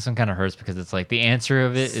one kind of hurts because it's like the answer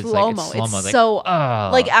of it is slow-mo. Like it's slow-mo. It's so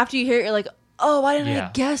after you hear it, you're like, oh, why didn't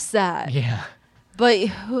I guess that? Yeah. But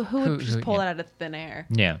who would just pull that out of thin air?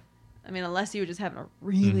 Yeah. I mean, unless you were just having a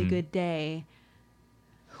really good day,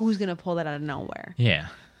 who's gonna pull that out of nowhere? Yeah.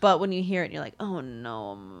 But when you hear it, you're like, oh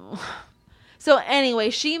no. So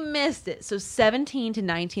anyway, she missed it. So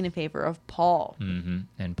 17-19 in favor of Paul.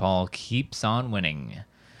 And Paul keeps on winning.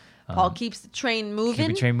 Paul keeps the train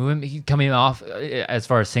moving. He's coming off, as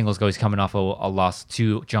far as singles go, he's coming off a loss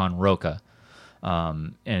to John Roca.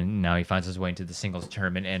 And now he finds his way into the singles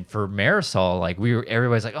tournament. And for Marisol,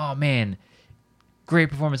 everybody's like, oh man,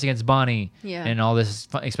 great performance against Bonnie. Yeah. And all this,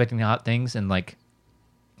 expecting hot things. And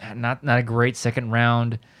not a great second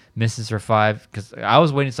round. Misses her 5 because I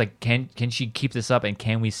was waiting. It's like, can she keep this up, and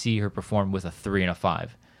can we see her perform with a 3 and a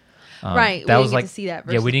 5? Right, that we was didn't get to see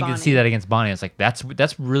that. Yeah, we didn't get to see that against Bonnie. It's like that's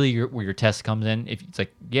really where your test comes in. If it's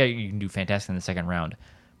like, yeah, you can do fantastic in the second round,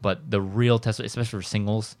 but the real test, especially for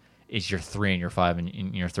singles, is your 3 and your 5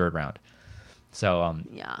 in your third round. So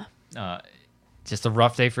just a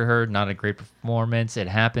rough day for her. Not a great performance. It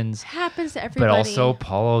happens. Happens to everybody. But also,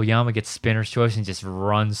 Paul Oyama gets spinner's choice and just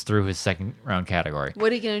runs through his second round category.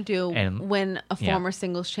 What are you gonna do when a former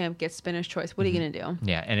singles champ gets spinner's choice? What are you gonna do?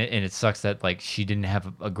 Yeah, and it sucks that like she didn't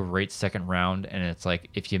have a great second round, and it's like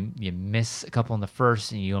if you miss a couple in the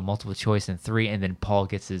first and you go multiple choice in 3, and then Paul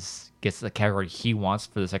gets the category he wants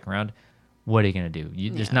for the second round. What are you going to do?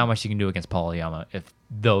 There's not much you can do against Paul Oyama if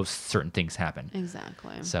those certain things happen.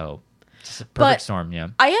 Exactly. So, just a perfect storm, yeah.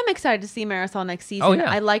 I am excited to see Marisol next season. Oh, yeah.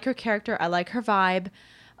 I like her character. I like her vibe.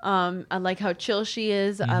 I like how chill she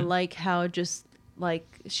is. I like how just, like,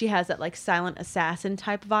 she has that, like, silent assassin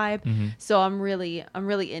type vibe. So I'm really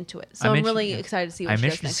into it. So I'm really excited to see what she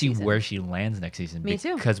does next season. I'm interested to see where she lands next season. Me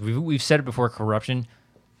too. Because we've said it before, Corruption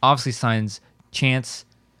obviously signs Chance,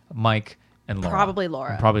 Mike, and Laura.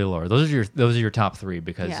 Probably Laura. Those are your top 3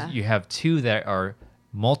 because you have 2 that are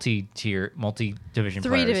multi-division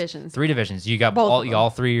players. 3 divisions. You got all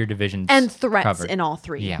 3 of your divisions and threats covered. In all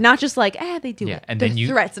 3. Yeah. Not just like, they do it. And then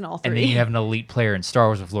threats in all 3. And then you have an elite player in Star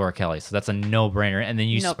Wars with Laura Kelly. So that's a no-brainer. And then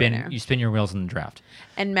you spin your wheels in the draft.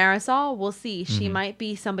 And Marisol, we'll see. She might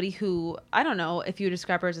be somebody who, I don't know if you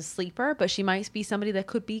describe her as a sleeper, but she might be somebody that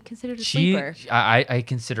could be considered a sleeper. I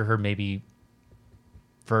consider her maybe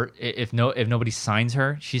if nobody signs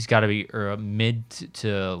her, she's got to be mid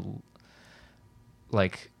to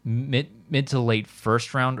late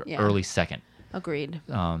first round, early second. Agreed.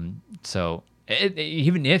 So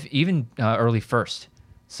even early first.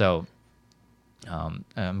 So I'm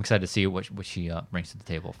excited to see what she brings to the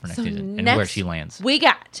table for next season and where she lands. We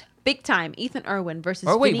got big time Ethan Irwin versus.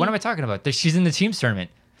 Oh wait, what am I talking about? She's in the teams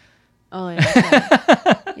tournament. Oh yeah,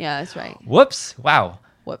 that's right. Yeah, that's right. Whoops! Wow.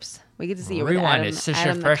 Whoops. We get to see her Rewind. with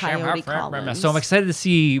Adam the Coyote Collins. So I'm excited to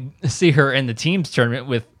see her in the teams tournament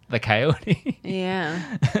with the Coyote.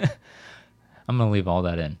 Yeah. I'm gonna leave all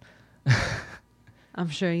that in. I'm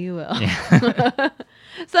sure you will. Yeah.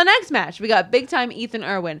 So next match, we got big time Ethan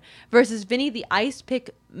Irwin versus Vinny the Ice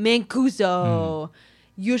Pick Mancuso.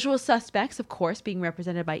 Usual suspects, of course, being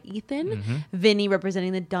represented by Ethan. Vinny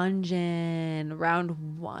representing the dungeon.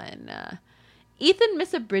 Round 1. Ethan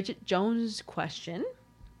missed a Bridget Jones question.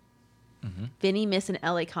 Vinny missed an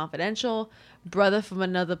LA Confidential, Brother from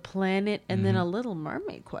Another Planet, and then a Little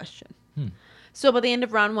Mermaid question. So by the end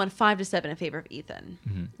of round 1, 5-7 in favor of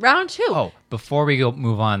Ethan. Round 2. Oh, before we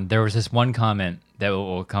move on, there was this one comment that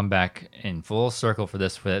will come back in full circle for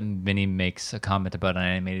this. Where Vinny makes a comment about an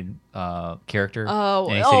animated character. It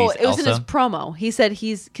was in his promo. He said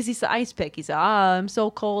because he's the ice pick. He said, I'm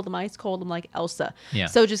so cold, I'm ice cold, I'm like Elsa. Yeah.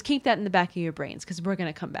 So just keep that in the back of your brains because we're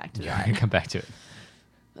gonna come back to that. We're gonna come back to it.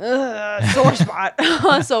 Sore spot.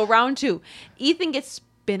 So round 2, Ethan gets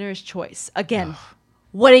spinner's choice again.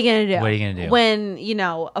 What are you gonna do? When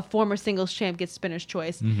a former singles champ gets spinner's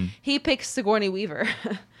choice, he picks Sigourney Weaver,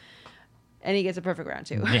 and he gets a perfect round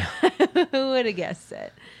 2. Yeah. Who would have guessed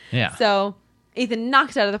it? Yeah. So Ethan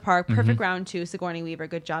knocks out of the park. Perfect round 2. Sigourney Weaver.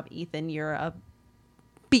 Good job, Ethan. You're a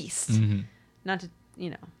beast. Not to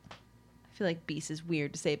I feel like beast is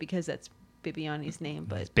weird to say because that's Bibiani's name,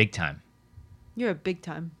 but it's big time. You're a big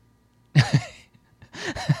time.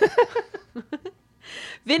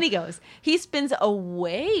 Vinny goes. He spins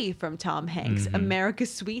away from Tom Hanks,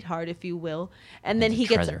 America's sweetheart, if you will, and then he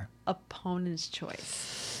gets opponent's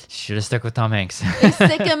choice. Should have stuck with Tom Hanks. They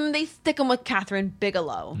stick him with Catherine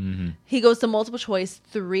Bigelow. He goes to multiple choice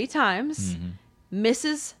 3 times,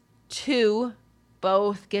 misses 2,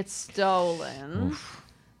 both get stolen.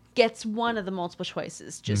 Gets one of the multiple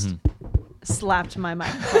choices. Just slapped my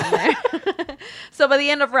microphone there. So by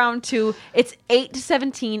the end of round 2, it's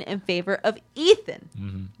 8-17 in favor of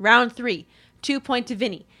Ethan. Round 3, 2-point to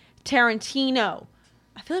Vinny. Tarantino.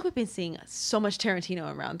 I feel like we've been seeing so much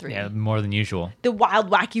Tarantino in round 3. Yeah, more than usual. The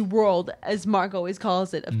wild, wacky world, as Mark always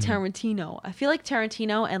calls it, of Tarantino. I feel like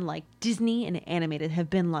Tarantino and like Disney and animated have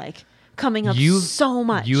been like coming up so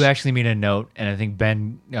much. You actually made a note, and I think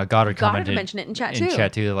Ben Goddard commented mentioned it in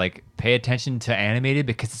chat too. Like, pay attention to animated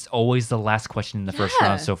because it's always the last question in the first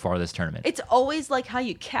round so far this tournament. It's always like how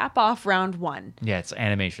you cap off round 1. Yeah, it's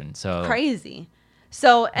animation. So crazy.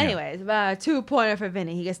 So, anyways, 2-pointer for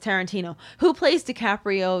Vinny. He gets Tarantino, who plays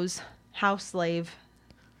DiCaprio's house slave.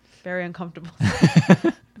 Very uncomfortable.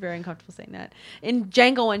 Very uncomfortable saying that. In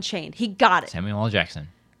Django Unchained, he got it. Samuel L. Jackson.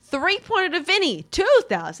 3-pointer to Vinny,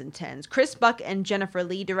 2010s. Chris Buck and Jennifer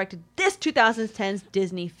Lee directed this 2010's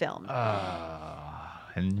Disney film.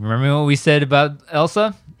 And remember what we said about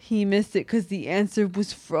Elsa? He missed it because the answer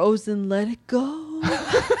was Frozen. Let it go.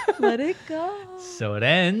 Let it go. So it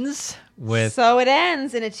ends with. So it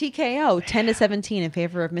ends in a TKO, 10-17 in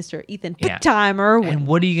favor of Mr. Ethan Big Time Irwin. And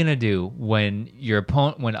what are you gonna do when your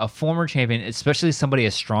opponent, when a former champion, especially somebody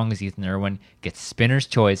as strong as Ethan Irwin, gets spinner's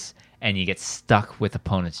choice and you get stuck with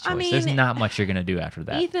opponent's choice? There's not much you're gonna do after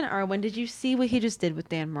that. Ethan Irwin, did you see what he just did with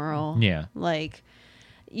Dan Murrell? Yeah. Like,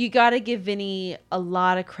 you got to give Vinny a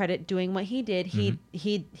lot of credit doing what he did. He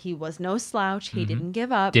was no slouch. He didn't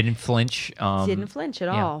give up. Didn't flinch. Didn't flinch at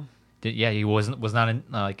all. He was not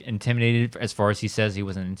like intimidated. As far as he says, he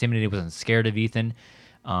wasn't intimidated. Wasn't scared of Ethan.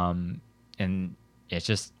 And it's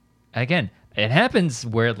just, again, it happens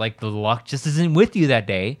where like the luck just isn't with you that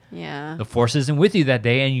day. Yeah. The force isn't with you that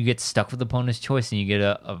day, and you get stuck with the opponent's choice, and you get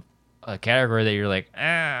a category that you're like,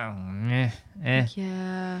 Yeah.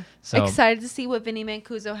 So excited to see what Vinny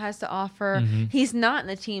Mancuso has to offer. He's not in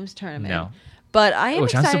the team's tournament. No. But I am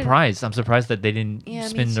excited. I'm surprised. I'm surprised that they didn't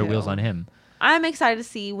spin their wheels on him. I'm excited to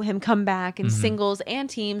see him come back in singles and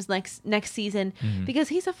teams next season because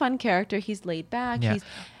he's a fun character. He's laid back. Yeah.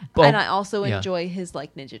 And I also enjoy his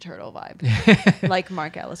like Ninja Turtle vibe, like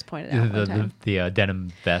Mark Ellis pointed out one time. The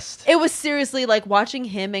denim vest. It was seriously like watching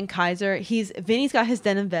him and Kaiser. Vinny's got his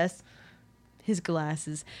denim vest, his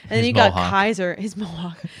glasses, and then you got Kaiser, his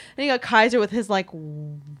mohawk, and you got Kaiser with his like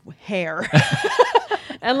hair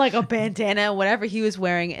and like a bandana, whatever he was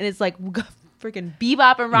wearing, and it's like freaking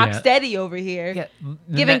Bebop and Rocksteady over here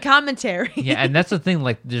giving commentary. And that's the thing.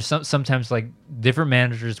 Like, there's sometimes like different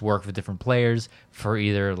managers work with different players for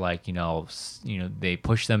either like they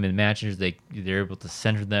push them in matches, they're able to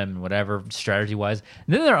center them and whatever strategy wise.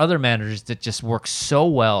 And then there are other managers that just work so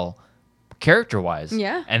well character wise.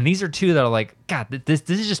 Yeah. And these are two that are like, God, this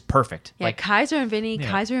is just perfect. Yeah, like Kaiser and Vinny,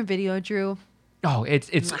 Kaiser and Video Drew. Oh,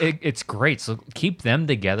 it's great. So keep them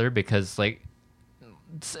together because like.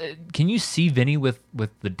 Can you see Vinny with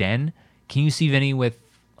the Den? Can you see Vinny with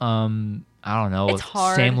I don't know,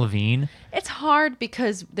 Sam Levine? It's hard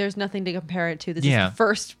because there's nothing to compare it to. This is the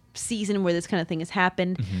first season where this kind of thing has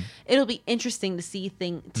happened. It'll be interesting to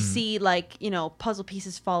see like, puzzle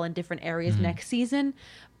pieces fall in different areas next season.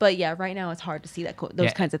 But yeah, right now it's hard to see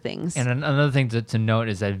those kinds of things. And another thing to note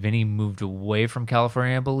is that Vinny moved away from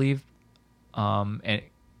California, I believe. And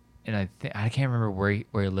I can't remember where he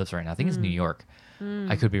lives right now. I think it's New York.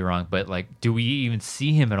 I could be wrong, but like, do we even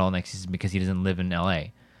see him at all next season because he doesn't live in LA?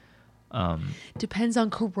 Depends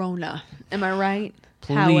on Corona. Am I right?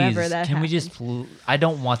 Please, however that can happens. we just? I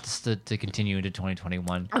don't want this to continue into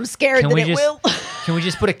 2021. I'm scared that it will. Can we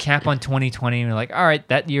just put a cap on 2020 and we're like, all right,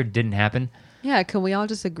 that year didn't happen? Yeah, can we all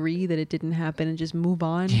just agree that it didn't happen and just move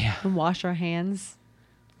on and wash our hands?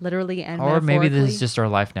 Literally and metaphorically. Or maybe this is just our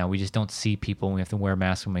life now. We just don't see people and we have to wear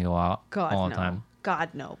masks when we go out all the time. God,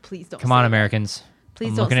 no. Please don't Come on, Americans.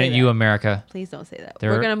 Please I'm don't looking say at that. you, America. Please don't say that.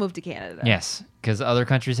 We're going to move to Canada. Yes, because other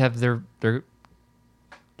countries have their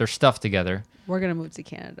stuff together. We're going to move to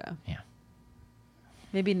Canada. Yeah.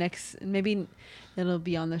 Maybe it'll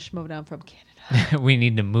be on the Schmodown from Canada. We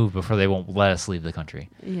need to move before they won't let us leave the country.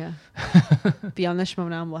 Yeah. Be on the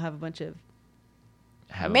Schmodown, we'll have a bunch of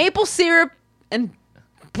maple syrup and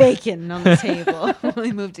bacon on the table when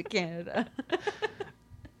we move to Canada.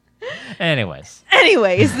 Anyways,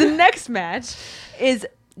 the next match is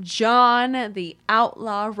John the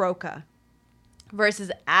Outlaw Roca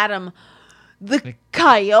versus Adam the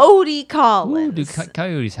Coyote Collins. Ooh, do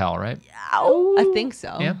Coyotes howl, right? I think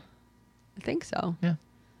so. Yeah. I think so. Yeah.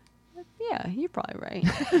 Yeah, you're probably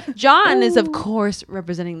right. John is, of course,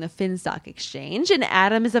 representing the Finstock Exchange, and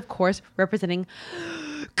Adam is, of course, representing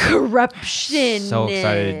corruption. So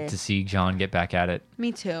excited to see John get back at it.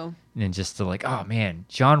 Me too. And just to like, oh man,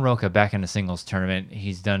 John Roca back in a singles tournament.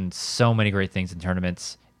 He's done so many great things in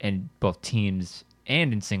tournaments, in both teams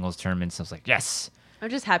and in singles tournaments. I was like, yes. I'm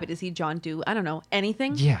just happy to see John do, I don't know,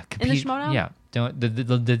 anything in the Schmodown. Yeah.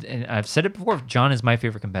 And I've said it before, John is my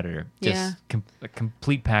favorite competitor. Just a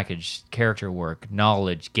complete package, character work,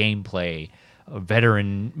 knowledge, gameplay,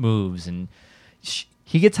 veteran moves. And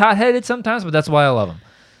he gets hot-headed sometimes, but that's why I love him.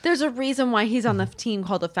 There's a reason why he's on the team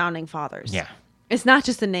called the Founding Fathers. Yeah. It's not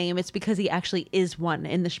just a name. It's because he actually is one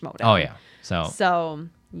in the Schmodown. Oh, yeah. So,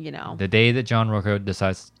 you know. The day that John Roca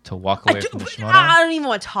decides to walk away from the Schmodown. I don't even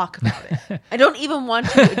want to talk about it. I don't even want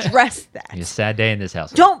to address that. It's a sad day in this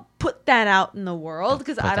house. Don't put that out in the world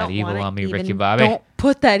because I don't want to. Put that evil on me, Ricky Bobby. Don't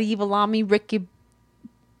put that evil on me, Ricky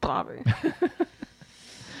Bobby.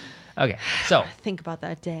 Okay, so. Think about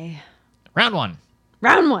that day. Round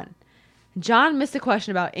one. John missed a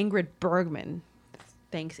question about Ingrid Bergman.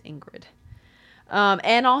 Thanks, Ingrid.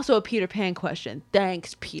 And also a Peter Pan question.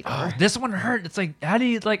 Thanks, Peter. Oh, this one hurt. It's like, how do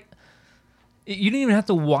you, like... You didn't even have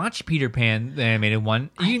to watch Peter Pan, the animated one.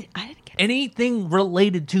 I didn't get anything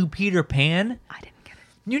related to Peter Pan. I didn't get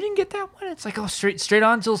it. You didn't get that one? It's like, oh, straight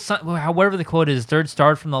on till sun. Whatever the quote is, third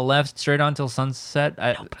star from the left, straight on till sunset.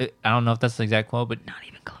 Nope. I don't know if that's the exact quote, but Not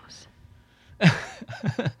even close.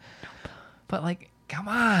 Nope. But like, come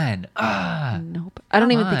on. Nope. I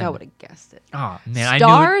don't even think I would have guessed it. Oh man,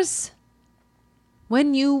 Stars.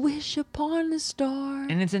 When you wish upon a star.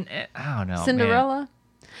 And it's I don't know. Cinderella. Man.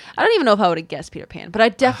 I don't even know if I would have guessed Peter Pan, but I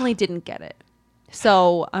definitely didn't get it.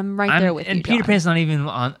 So I'm there with you. And Peter John. Pan's not even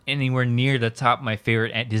on anywhere near the top of my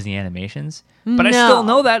favorite Disney animations. But I still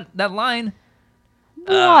know that line.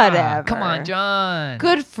 Whatever. Come on, John.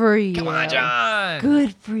 Good for you. Come on, John.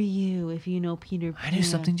 Good for you if you know Peter Pan. I knew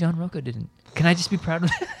something John Rocco didn't. Can I just be proud of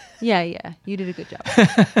that? Yeah. You did a good job.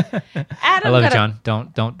 Adam, I love you, John.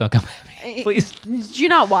 Don't come at me, please. You're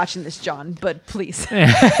not watching this, John, but please.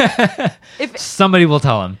 If somebody will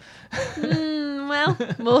tell him. Well,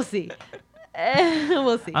 we'll see.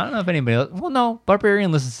 We'll see. I don't know if anybody else. Well, no.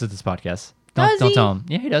 Barbarian listens to this podcast. Does Don't he? tell him.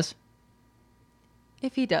 Yeah, he does.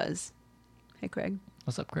 If he does. Hey, Craig.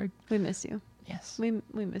 What's up, Craig? We miss you. Yes. We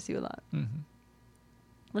miss you a lot. Mm-hmm.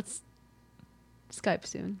 Let's Skype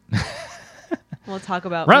soon. We'll talk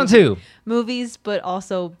about round 2 movies, but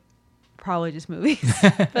also probably just movies.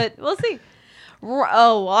 But we'll see.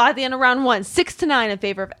 At the end of round 1, 6-9 in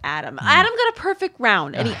favor of Adam. Adam got a perfect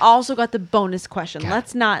round, and he also got the bonus question. God.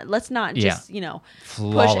 Let's not just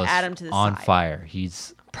Flawless, push Adam to the on side. fire.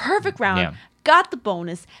 He's Perfect round. Yeah. Got the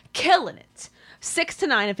bonus. Killing it.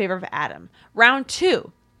 6-9 in favor of Adam. Round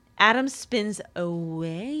 2. Adam spins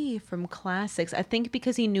away from classics. I think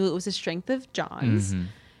because he knew it was a strength of John's. Mm-hmm.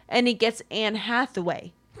 And he gets Anne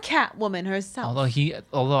Hathaway, Catwoman herself.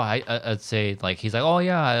 Although I'd say like he's like, oh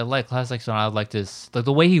yeah, I like classics, and I like this, like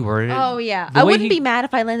the way he worded it. Oh yeah, I wouldn't be mad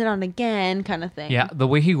if I landed on again, kind of thing. Yeah, the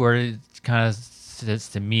way he worded it kind of says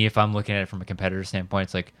to me, if I'm looking at it from a competitor standpoint,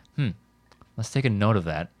 it's like, let's take a note of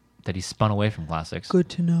that he spun away from classics. Good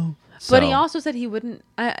to know. But he also said he wouldn't.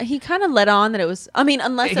 He kind of let on that it was. I mean,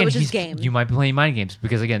 unless it was just game. You might be playing mind games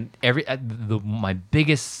because again, my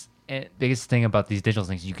biggest thing about these digital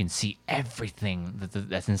things, you can see everything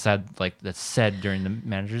that's inside, like that's said during the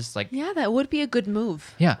managers. Like, yeah, that would be a good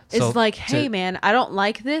move. Yeah, it's like, hey man, I don't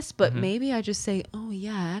like this, but maybe I just say, oh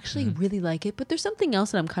yeah, I actually really like it, but there's something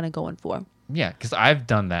else that I'm kind of going for. Yeah, because I've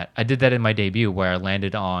done that. I did that in my debut where I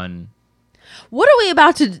landed on. What are we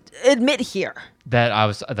about to admit here? That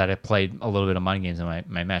I played a little bit of mind games in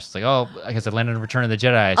my match. It's like, oh, I guess I landed on Return of the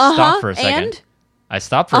Jedi. I stopped for a second. And? I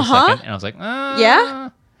stopped for a second, and I was like, yeah,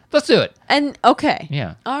 let's do it. And okay,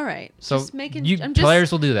 yeah, all right. So just making,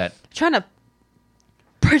 players will do that. Trying to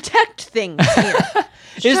protect things here.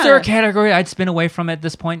 Is there a category I'd spin away from at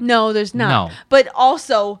this point? No, there's not. No. But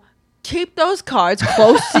also, keep those cards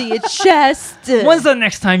close to your chest. When's the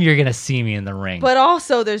next time you're gonna see me in the ring? But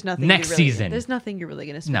also, there's nothing. Next season. There's nothing you're really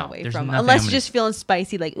gonna spin away from, nothing unless you're just feeling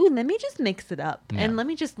spicy. Like, ooh, let me just mix it up, Yeah. and let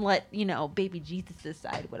me just let baby Jesus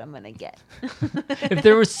decide what I'm gonna get. If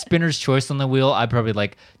there was spinner's choice on the wheel, I'd probably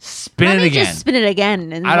like spin let it me again. Just spin it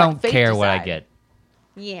again, and I don't fate care what I decide. get.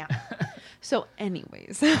 Yeah. So,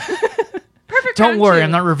 anyways, perfect. Don't round worry, 2.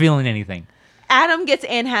 I'm not revealing anything. Adam gets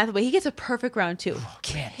Anne Hathaway. He gets a perfect round 2. Man,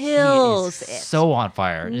 Kills he is it. so on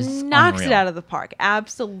fire. Just knocks unreal. it out of the park.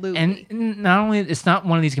 Absolutely. And not only, it's not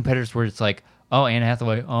one of these competitors where it's like, oh, Anne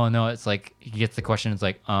Hathaway. Oh no, it's like he gets the question. It's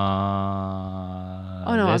like, oh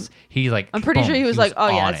no, this. He like. I'm pretty sure he was like, oh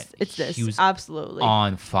on yeah, it's this. He was Absolutely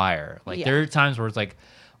on fire. Like Yeah. there are times where it's like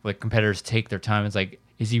competitors take their time. It's like,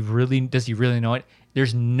 does he really know it?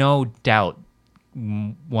 There's no doubt.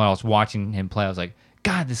 While I was watching him play, I was like,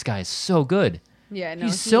 God, this guy is so good. Yeah, no,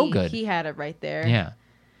 he's so good. He had it right there. Yeah.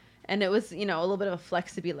 And it was, a little bit of a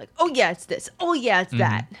flex to be like, oh yeah, it's this. Oh yeah, it's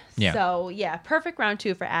that. Yeah. So yeah, perfect round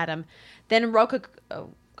 2 for Adam. Then Roka. Oh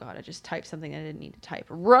God, I just typed something I didn't need to type.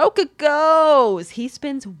 Roka goes. He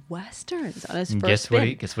spins westerns on his first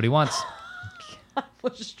spin. Guess what he wants. I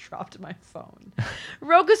just dropped my phone.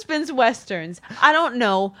 Roka spins westerns. I don't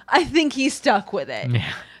know. I think he stuck with it.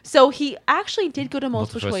 Yeah. So he actually did go to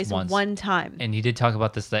multiple choice one time. And he did talk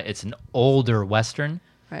about this, that it's an older Western.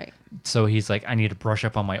 Right. So he's like, I need to brush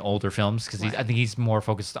up on my older films because Right. I think he's more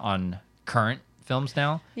focused on current films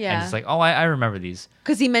now. Yeah. And it's like, oh, I remember these.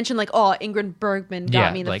 Because he mentioned like, oh, Ingrid Bergman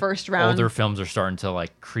got me in the first round. Older films are starting to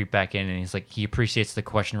like creep back in, and he's like, he appreciates the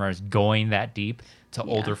question writers going that deep to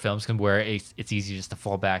older films, where it's easy just to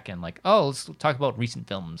fall back and like, oh, let's talk about recent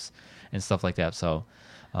films and stuff like that. So.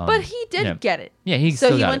 But he did get it. Yeah, he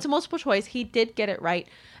went to multiple choice. He did get it right.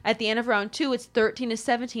 At the end of round 2, it's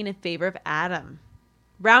 13-17 in favor of Adam.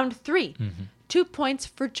 Round 3, 2 points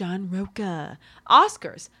for John Roca.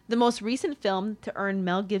 Oscars, the most recent film to earn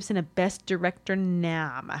Mel Gibson a Best Director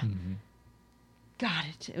nom. God,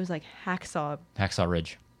 it was like Hacksaw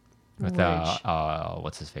Ridge. With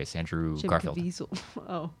what's his face? Andrew Jim Garfield. Caviezel.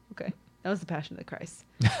 Oh, okay. That was the Passion of the Christ.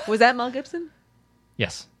 Was that Mel Gibson?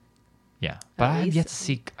 Yes. Yeah. But I have yet to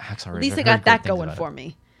see Hacksaw Ridge. At least I got that going for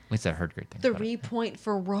me. At least I heard great things. 3-point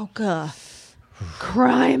for Roca.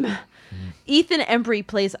 Crime. Ethan Embry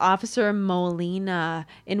plays Officer Molina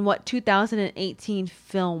in what 2018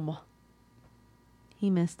 film? He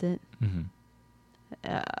missed it. Mm-hmm.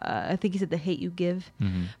 I think he said The Hate You Give.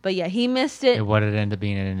 Mm-hmm. But yeah, he missed it. What did it end up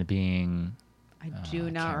being? It ended up being... I do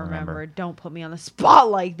not remember. Don't put me on the spot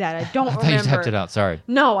like that. I don't remember. I thought you typed it out. Sorry.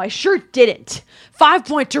 No, I sure didn't.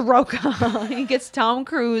 5-point to Roca. He gets Tom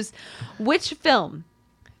Cruise. Which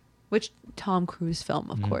Tom Cruise film,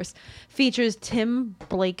 of course, features Tim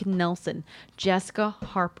Blake Nelson, Jessica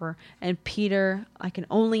Harper, and Peter, I can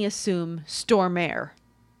only assume, Stormare.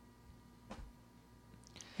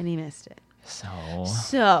 And he missed it.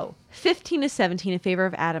 So 15-17 in favor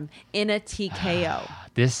of Adam in a TKO.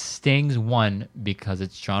 This stings one because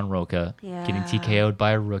it's John Roca getting TKO'd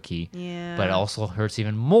by a rookie. Yeah. But it also hurts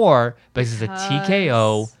even more because it's a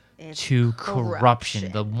TKO to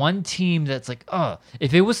corruption. The one team that's like,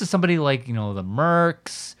 if it was to somebody like, the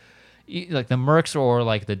Mercs, or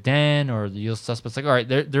like the Den or the Usual Suspects, like, all right,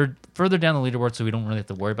 they're further down the leaderboard, so we don't really have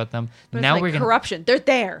to worry about them. But now we're corruption. They're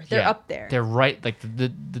there. They're up there. They're right. Like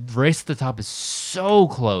the race at the top is so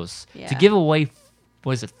close to give away.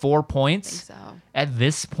 Was it 4 points? I think so. At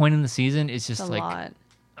this point in the season, it's just like,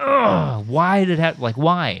 why did it have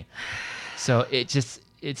why? So it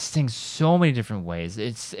stings so many different ways.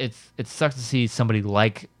 It sucks to see somebody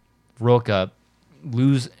like Roca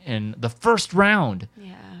lose in the first round.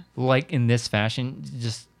 Yeah. Like in this fashion,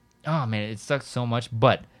 just it sucks so much.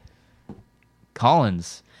 But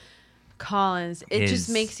Collins, it just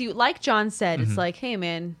makes you, like John said, it's like, hey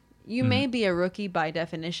man, you may be a rookie by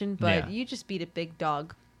definition, but you just beat a big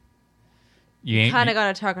dog. You kind of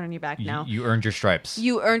got a target on your back now. You earned your stripes.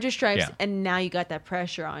 And now you got that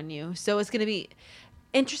pressure on you. So it's going to be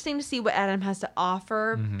interesting to see what Adam has to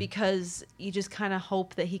offer because you just kind of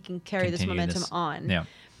hope that he can carry this momentum on. Yeah.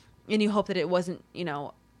 And you hope that it wasn't,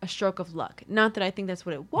 a stroke of luck. Not that I think that's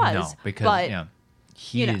what it was. No, because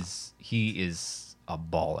he is a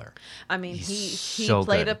baller. I mean, he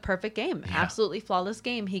played a perfect game, absolutely flawless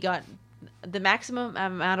game. He got the maximum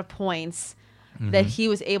amount of points that he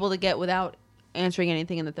was able to get without answering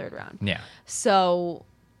anything in the third round. Yeah. So,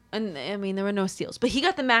 and I mean, there were no steals, but he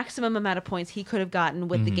got the maximum amount of points he could have gotten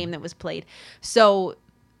with the game that was played. So,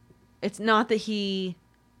 it's not that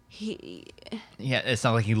it's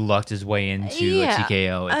not like he lucked his way into a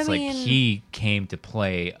TKO. It's he came to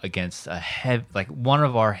play against one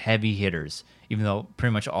of our heavy hitters, even though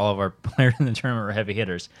pretty much all of our players in the tournament were heavy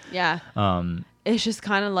hitters. Yeah. It's just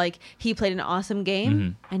kind of like he played an awesome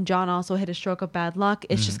game and John also hit a stroke of bad luck.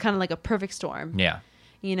 It's just kind of like a perfect storm. Yeah.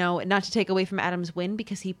 Not to take away from Adam's win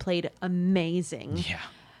because he played amazing. Yeah.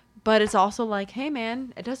 But it's also like, hey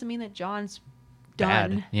man, it doesn't mean that John's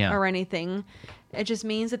done or anything. It just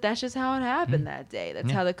means that that's just how it happened that day.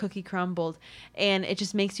 That's how the cookie crumbled. And it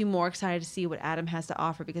just makes you more excited to see what Adam has to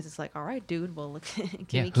offer because it's like, all right, dude, well,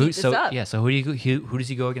 can we keep this up? Yeah, so who does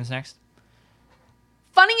he go against next?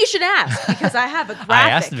 Funny you should ask because I have a graphic. I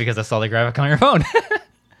asked because I saw the graphic on your phone.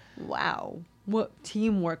 Wow. What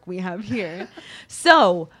teamwork we have here.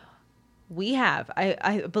 So we have,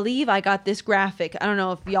 I believe I got this graphic. I don't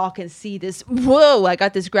know if y'all can see this. Whoa, I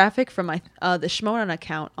got this graphic from my the Schmodown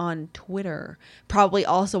account on Twitter. Probably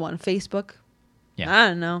also on Facebook. Yeah. I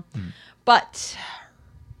don't know. But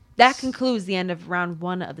that concludes the end of round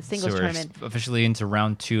 1 of the singles tournament. Officially into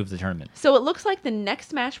round 2 of the tournament. So it looks like the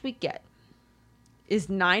next match we get is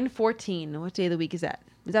 9/14. What day of the week is that?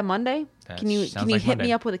 Is that Monday? Can you hit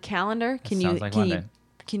me up with a calendar? Can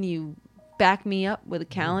you back me up with a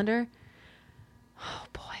calendar? Oh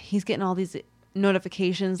boy, he's getting all these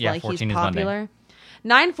notifications like he's popular.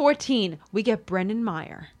 9/14, we get Brendan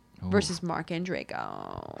Meyer versus Mark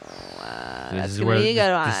Andreyko. This is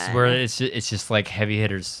where it's just like heavy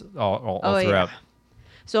hitters all throughout. Yeah.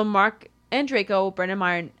 So Mark Andreyko, Brendan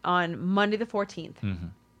Meyer on Monday the 14th.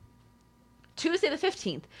 Tuesday the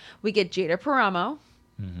 15th, we get Jada Paramo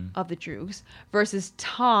of the Droogs versus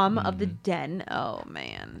Tom of the Den. Oh,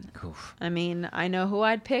 man. Oof. I mean, I know who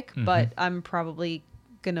I'd pick, but I'm probably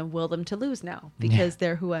going to will them to lose now because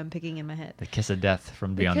they're who I'm picking in my head. The kiss of death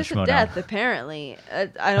from Beyond the Schmodown. The kiss of death, apparently.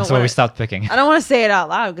 That's why we stopped picking. I don't want to say it out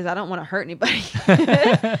loud because I don't want to hurt anybody.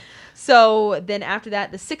 So then after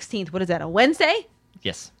that, the 16th, what is that, a Wednesday?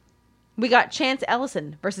 Yes. We got Chance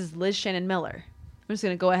Ellison versus Liz Shannon Miller. I'm just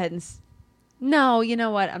going to go ahead and No, you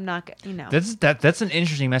know what? I'm not. That's an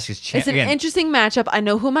interesting message. It's an interesting matchup. I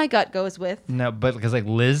know who my gut goes with. No, but because like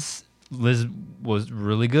Liz was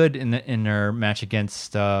really good in her match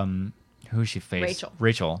against who she faced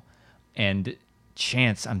Rachel, and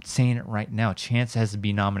Chance. I'm saying it right now. Chance has to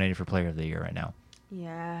be nominated for Player of the Year right now.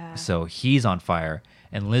 Yeah. So he's on fire,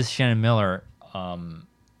 and Liz Shannon Miller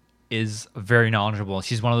is very knowledgeable.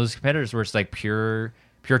 She's one of those competitors where it's like pure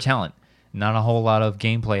talent. Not a whole lot of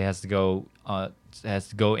gameplay has to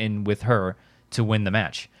go in with her to win the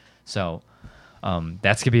match. So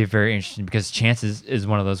that's gonna be very interesting because Chance is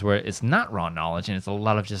one of those where it's not raw knowledge and it's a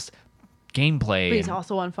lot of just gameplay. But he's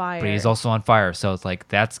also on fire. So it's like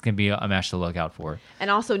that's gonna be a match to look out for. And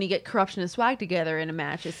also when you get Corruption and Swag together in a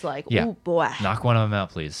match, it's like, oh boy, knock one of them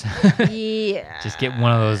out, please. Yeah, just get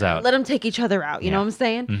one of those out. Let them take each other out. You know what I'm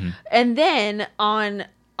saying? Mm-hmm. And then on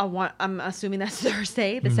I'm assuming that's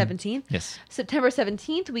Thursday, the 17th. Yes. September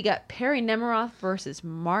 17th, we got Perry Nemiroff versus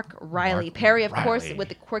Mark Riley. Perry, of course, with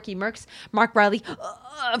the quirky Mercs. Mark Riley,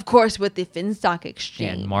 of course, with the Finstock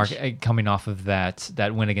Exchange. And Mark coming off of that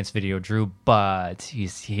win against Video Drew, but he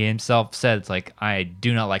himself said it's like, I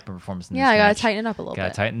do not like my performance in this match. I got to tighten it up a little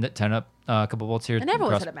bit. Got to tighten up a couple bolts here. And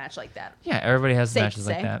everyone's had a match like that. Yeah, everybody has matches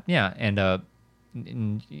like that. Yeah, and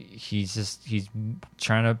he's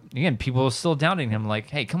trying to, again, people are still doubting him like,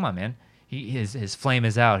 hey, come on, man, his flame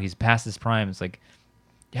is out, he's past his prime. It's like,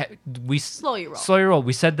 slow your roll.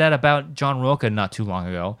 We said that about John Roca not too long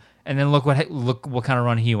ago, and then look what kind of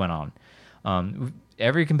run he went on.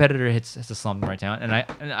 Every competitor hits a slump right now, and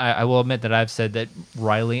I will admit that I've said that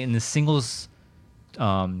Riley in the singles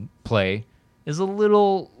play is a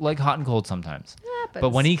little like hot and cold sometimes. But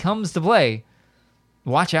when he comes to play,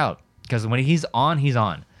 watch out. Because when he's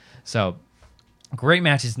on. So, great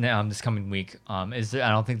matches now this coming week. I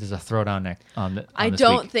don't think there's a throwdown next. I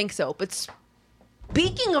don't think so. But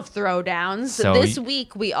speaking of throwdowns, this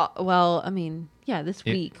week week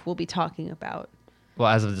we'll be talking about. Well,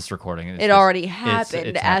 as of this recording, it already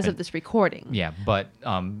happened as of this recording. Yeah, but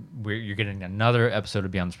you're getting another episode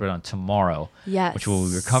of Beyond the Throwdown tomorrow. Yes, which will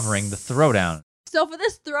be recovering the throwdown. So for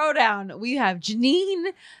this throwdown, we have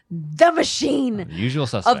Janine the Machine of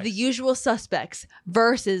the Usual Suspects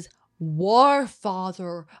versus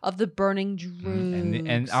Warfather of the Burning Droogs.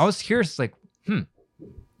 And I was curious, like,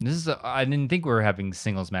 I didn't think we were having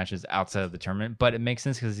singles matches outside of the tournament, but it makes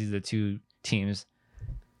sense because these are the two teams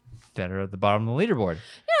that are at the bottom of the leaderboard.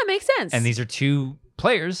 Yeah, it makes sense. And these are two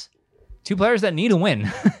players that need a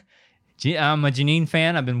win. I'm a Janine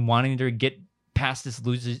fan. I've been wanting to get past this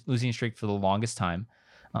losing streak for the longest time.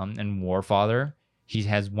 And Warfather, he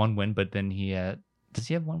has one win, but then does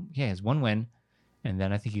he have one? Yeah, he has one win, and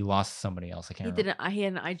then I think he lost to somebody else. I can't remember. He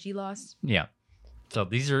had an IG loss. Yeah. So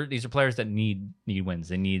these are players that need wins.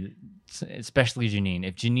 They need, especially Janine.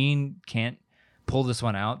 If Janine can't pull this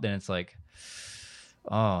one out, then it's like,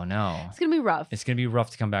 oh no, it's gonna be rough. It's gonna be rough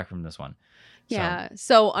to come back from this one. Yeah.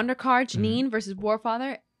 So undercard Janine versus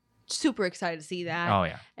Warfather. Super excited to see that. Oh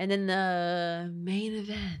yeah. And then the main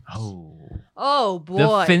event. Oh boy.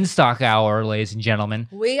 The Finstock Hour, ladies and gentlemen.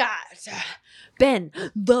 We got Ben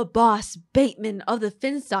the Boss Bateman of the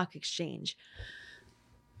Finstock Exchange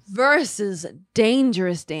versus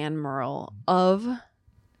Dangerous Dan Murrell of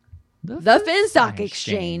the Finstock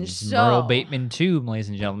Exchange. So, Murrell Bateman 2, ladies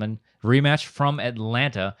and gentlemen. Rematch from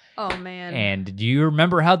Atlanta. Oh man. And do you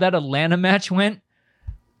remember how that Atlanta match went?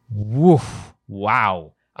 Woof.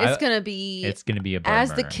 Wow. It's gonna be a barn as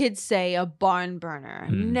burner. The kids say, a barn burner.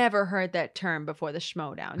 Never heard that term before the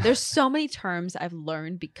Schmodown. There's so many terms I've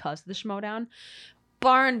learned because of the Schmodown.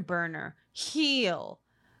 Barn burner, heel,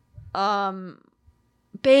 babyface,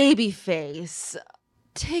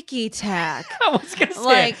 ticky tack. I was gonna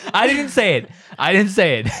say it. I didn't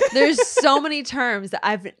say it. There's so many terms that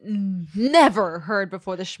I've never heard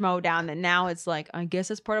before the Schmodown that now it's like, I guess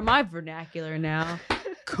it's part of my vernacular now.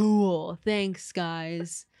 Cool. Thanks,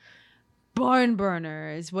 guys. Barn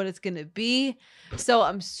burner is what it's going to be. So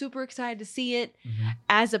I'm super excited to see it.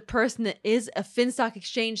 As a person that is a Finstock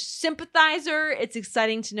Exchange sympathizer, it's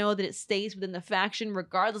exciting to know that it stays within the faction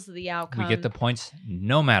regardless of the outcome. We get the points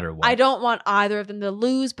no matter what. I don't want either of them to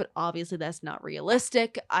lose, but obviously that's not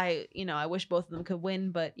realistic. I wish both of them could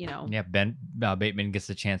win, but Yeah, Ben Bateman gets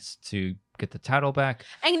the chance to get the title back.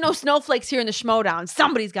 Ain't no snowflakes here in the Schmodown.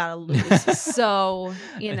 Somebody's got to lose. So,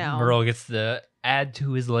 Murrell gets to add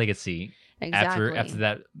to his legacy. Exactly. After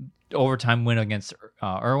that overtime win against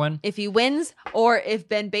Irwin. If he wins, or if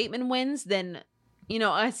Ben Bateman wins, then,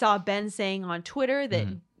 I saw Ben saying on Twitter that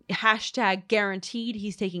 # guaranteed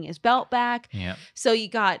he's taking his belt back. Yeah. So you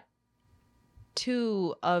got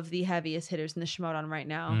two of the heaviest hitters in the Schmoedown right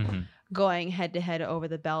now going head to head over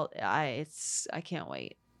the belt. I can't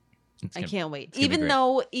wait. I can't wait. Even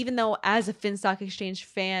though as a Finstock Exchange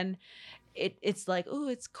fan, it's like, oh,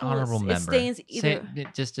 it's cool. Honorable member. It stains either.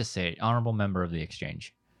 Just say it. Honorable member of the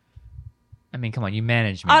Exchange. I mean, come on, you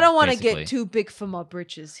manage me. I don't want to get too big for my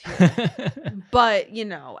britches here, but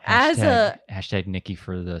hashtag Nikki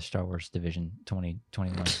for the Star Wars Division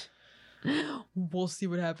 2021. We'll see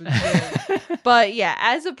what happens there. But yeah,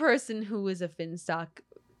 as a person who is a Finstock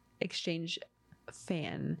Exchange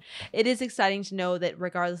fan, it is exciting to know that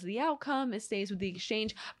regardless of the outcome, it stays with the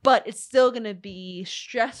Exchange, but it's still going to be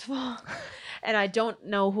stressful. And I don't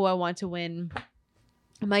know who I want to win.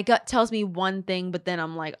 My gut tells me one thing, but then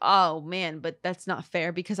I'm like, oh man, but that's not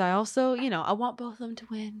fair because I also, I want both of them to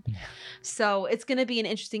win. Yeah. So it's going to be an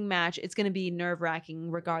interesting match. It's going to be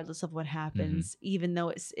nerve-wracking regardless of what happens, even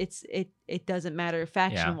though it doesn't matter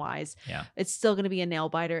faction wise. Yeah. It's still going to be a nail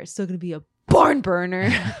biter. It's still going to be a barn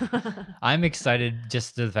burner. I'm excited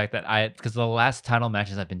just to the fact that because the last title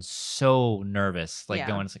matches I've been so nervous,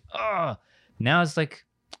 going, it's like, oh, now it's like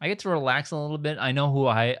I get to relax a little bit. I know who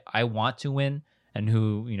I want to win. And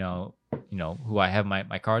who who I have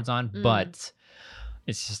my cards on, but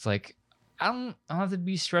it's just like I don't have to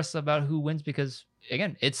be stressed about who wins because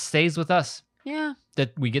again, it stays with us. Yeah,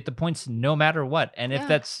 that we get the points no matter what. And if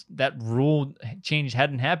that rule change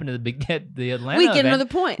hadn't happened at the Atlanta, we'd get another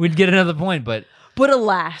point. We'd get another point, but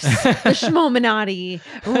alas, the Schmominati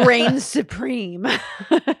reigns supreme.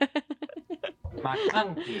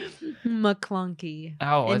 McClunky.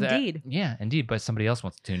 Oh, indeed. Indeed. But somebody else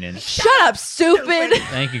wants to tune in. Shut up, stupid.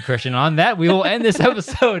 Thank you, Christian. On that, we will end this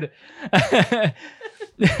episode.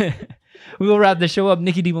 We will wrap the show up.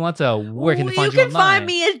 Nikki DiMolanta, where can they find you online? You can find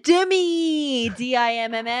me at Dimmy.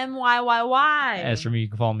 DIMMMYYY. As for me, you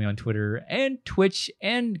can follow me on Twitter and Twitch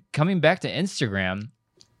and coming back to Instagram.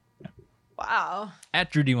 Wow.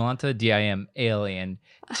 At Drew DiMolanta, DIMALANTA.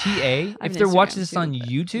 If they're watching this on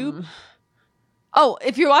YouTube. Oh,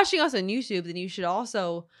 if you're watching us on YouTube, then you should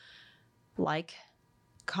also like,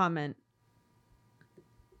 comment,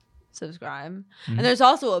 subscribe. And there's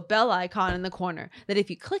also a bell icon in the corner that if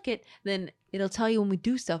you click it, then it'll tell you when we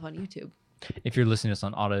do stuff on YouTube. If you're listening to us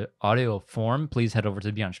on audio form, please head over to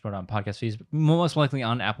the Beyond Schmoedown podcast feeds, most likely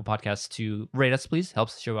on Apple Podcasts, to rate us, please.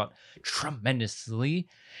 Helps the show out tremendously.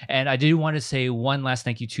 And I do want to say one last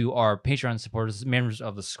thank you to our Patreon supporters, members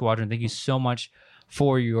of the squadron. Thank you so much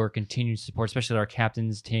for your continued support, especially our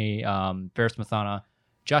captains, Ferris Mathana,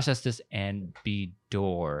 Josh Estes, and B.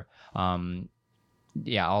 Door. I'll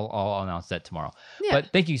announce that tomorrow. Yeah.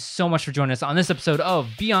 But thank you so much for joining us on this episode of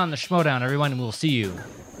Beyond the Schmoedown, everyone, and we'll see you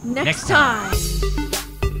next time.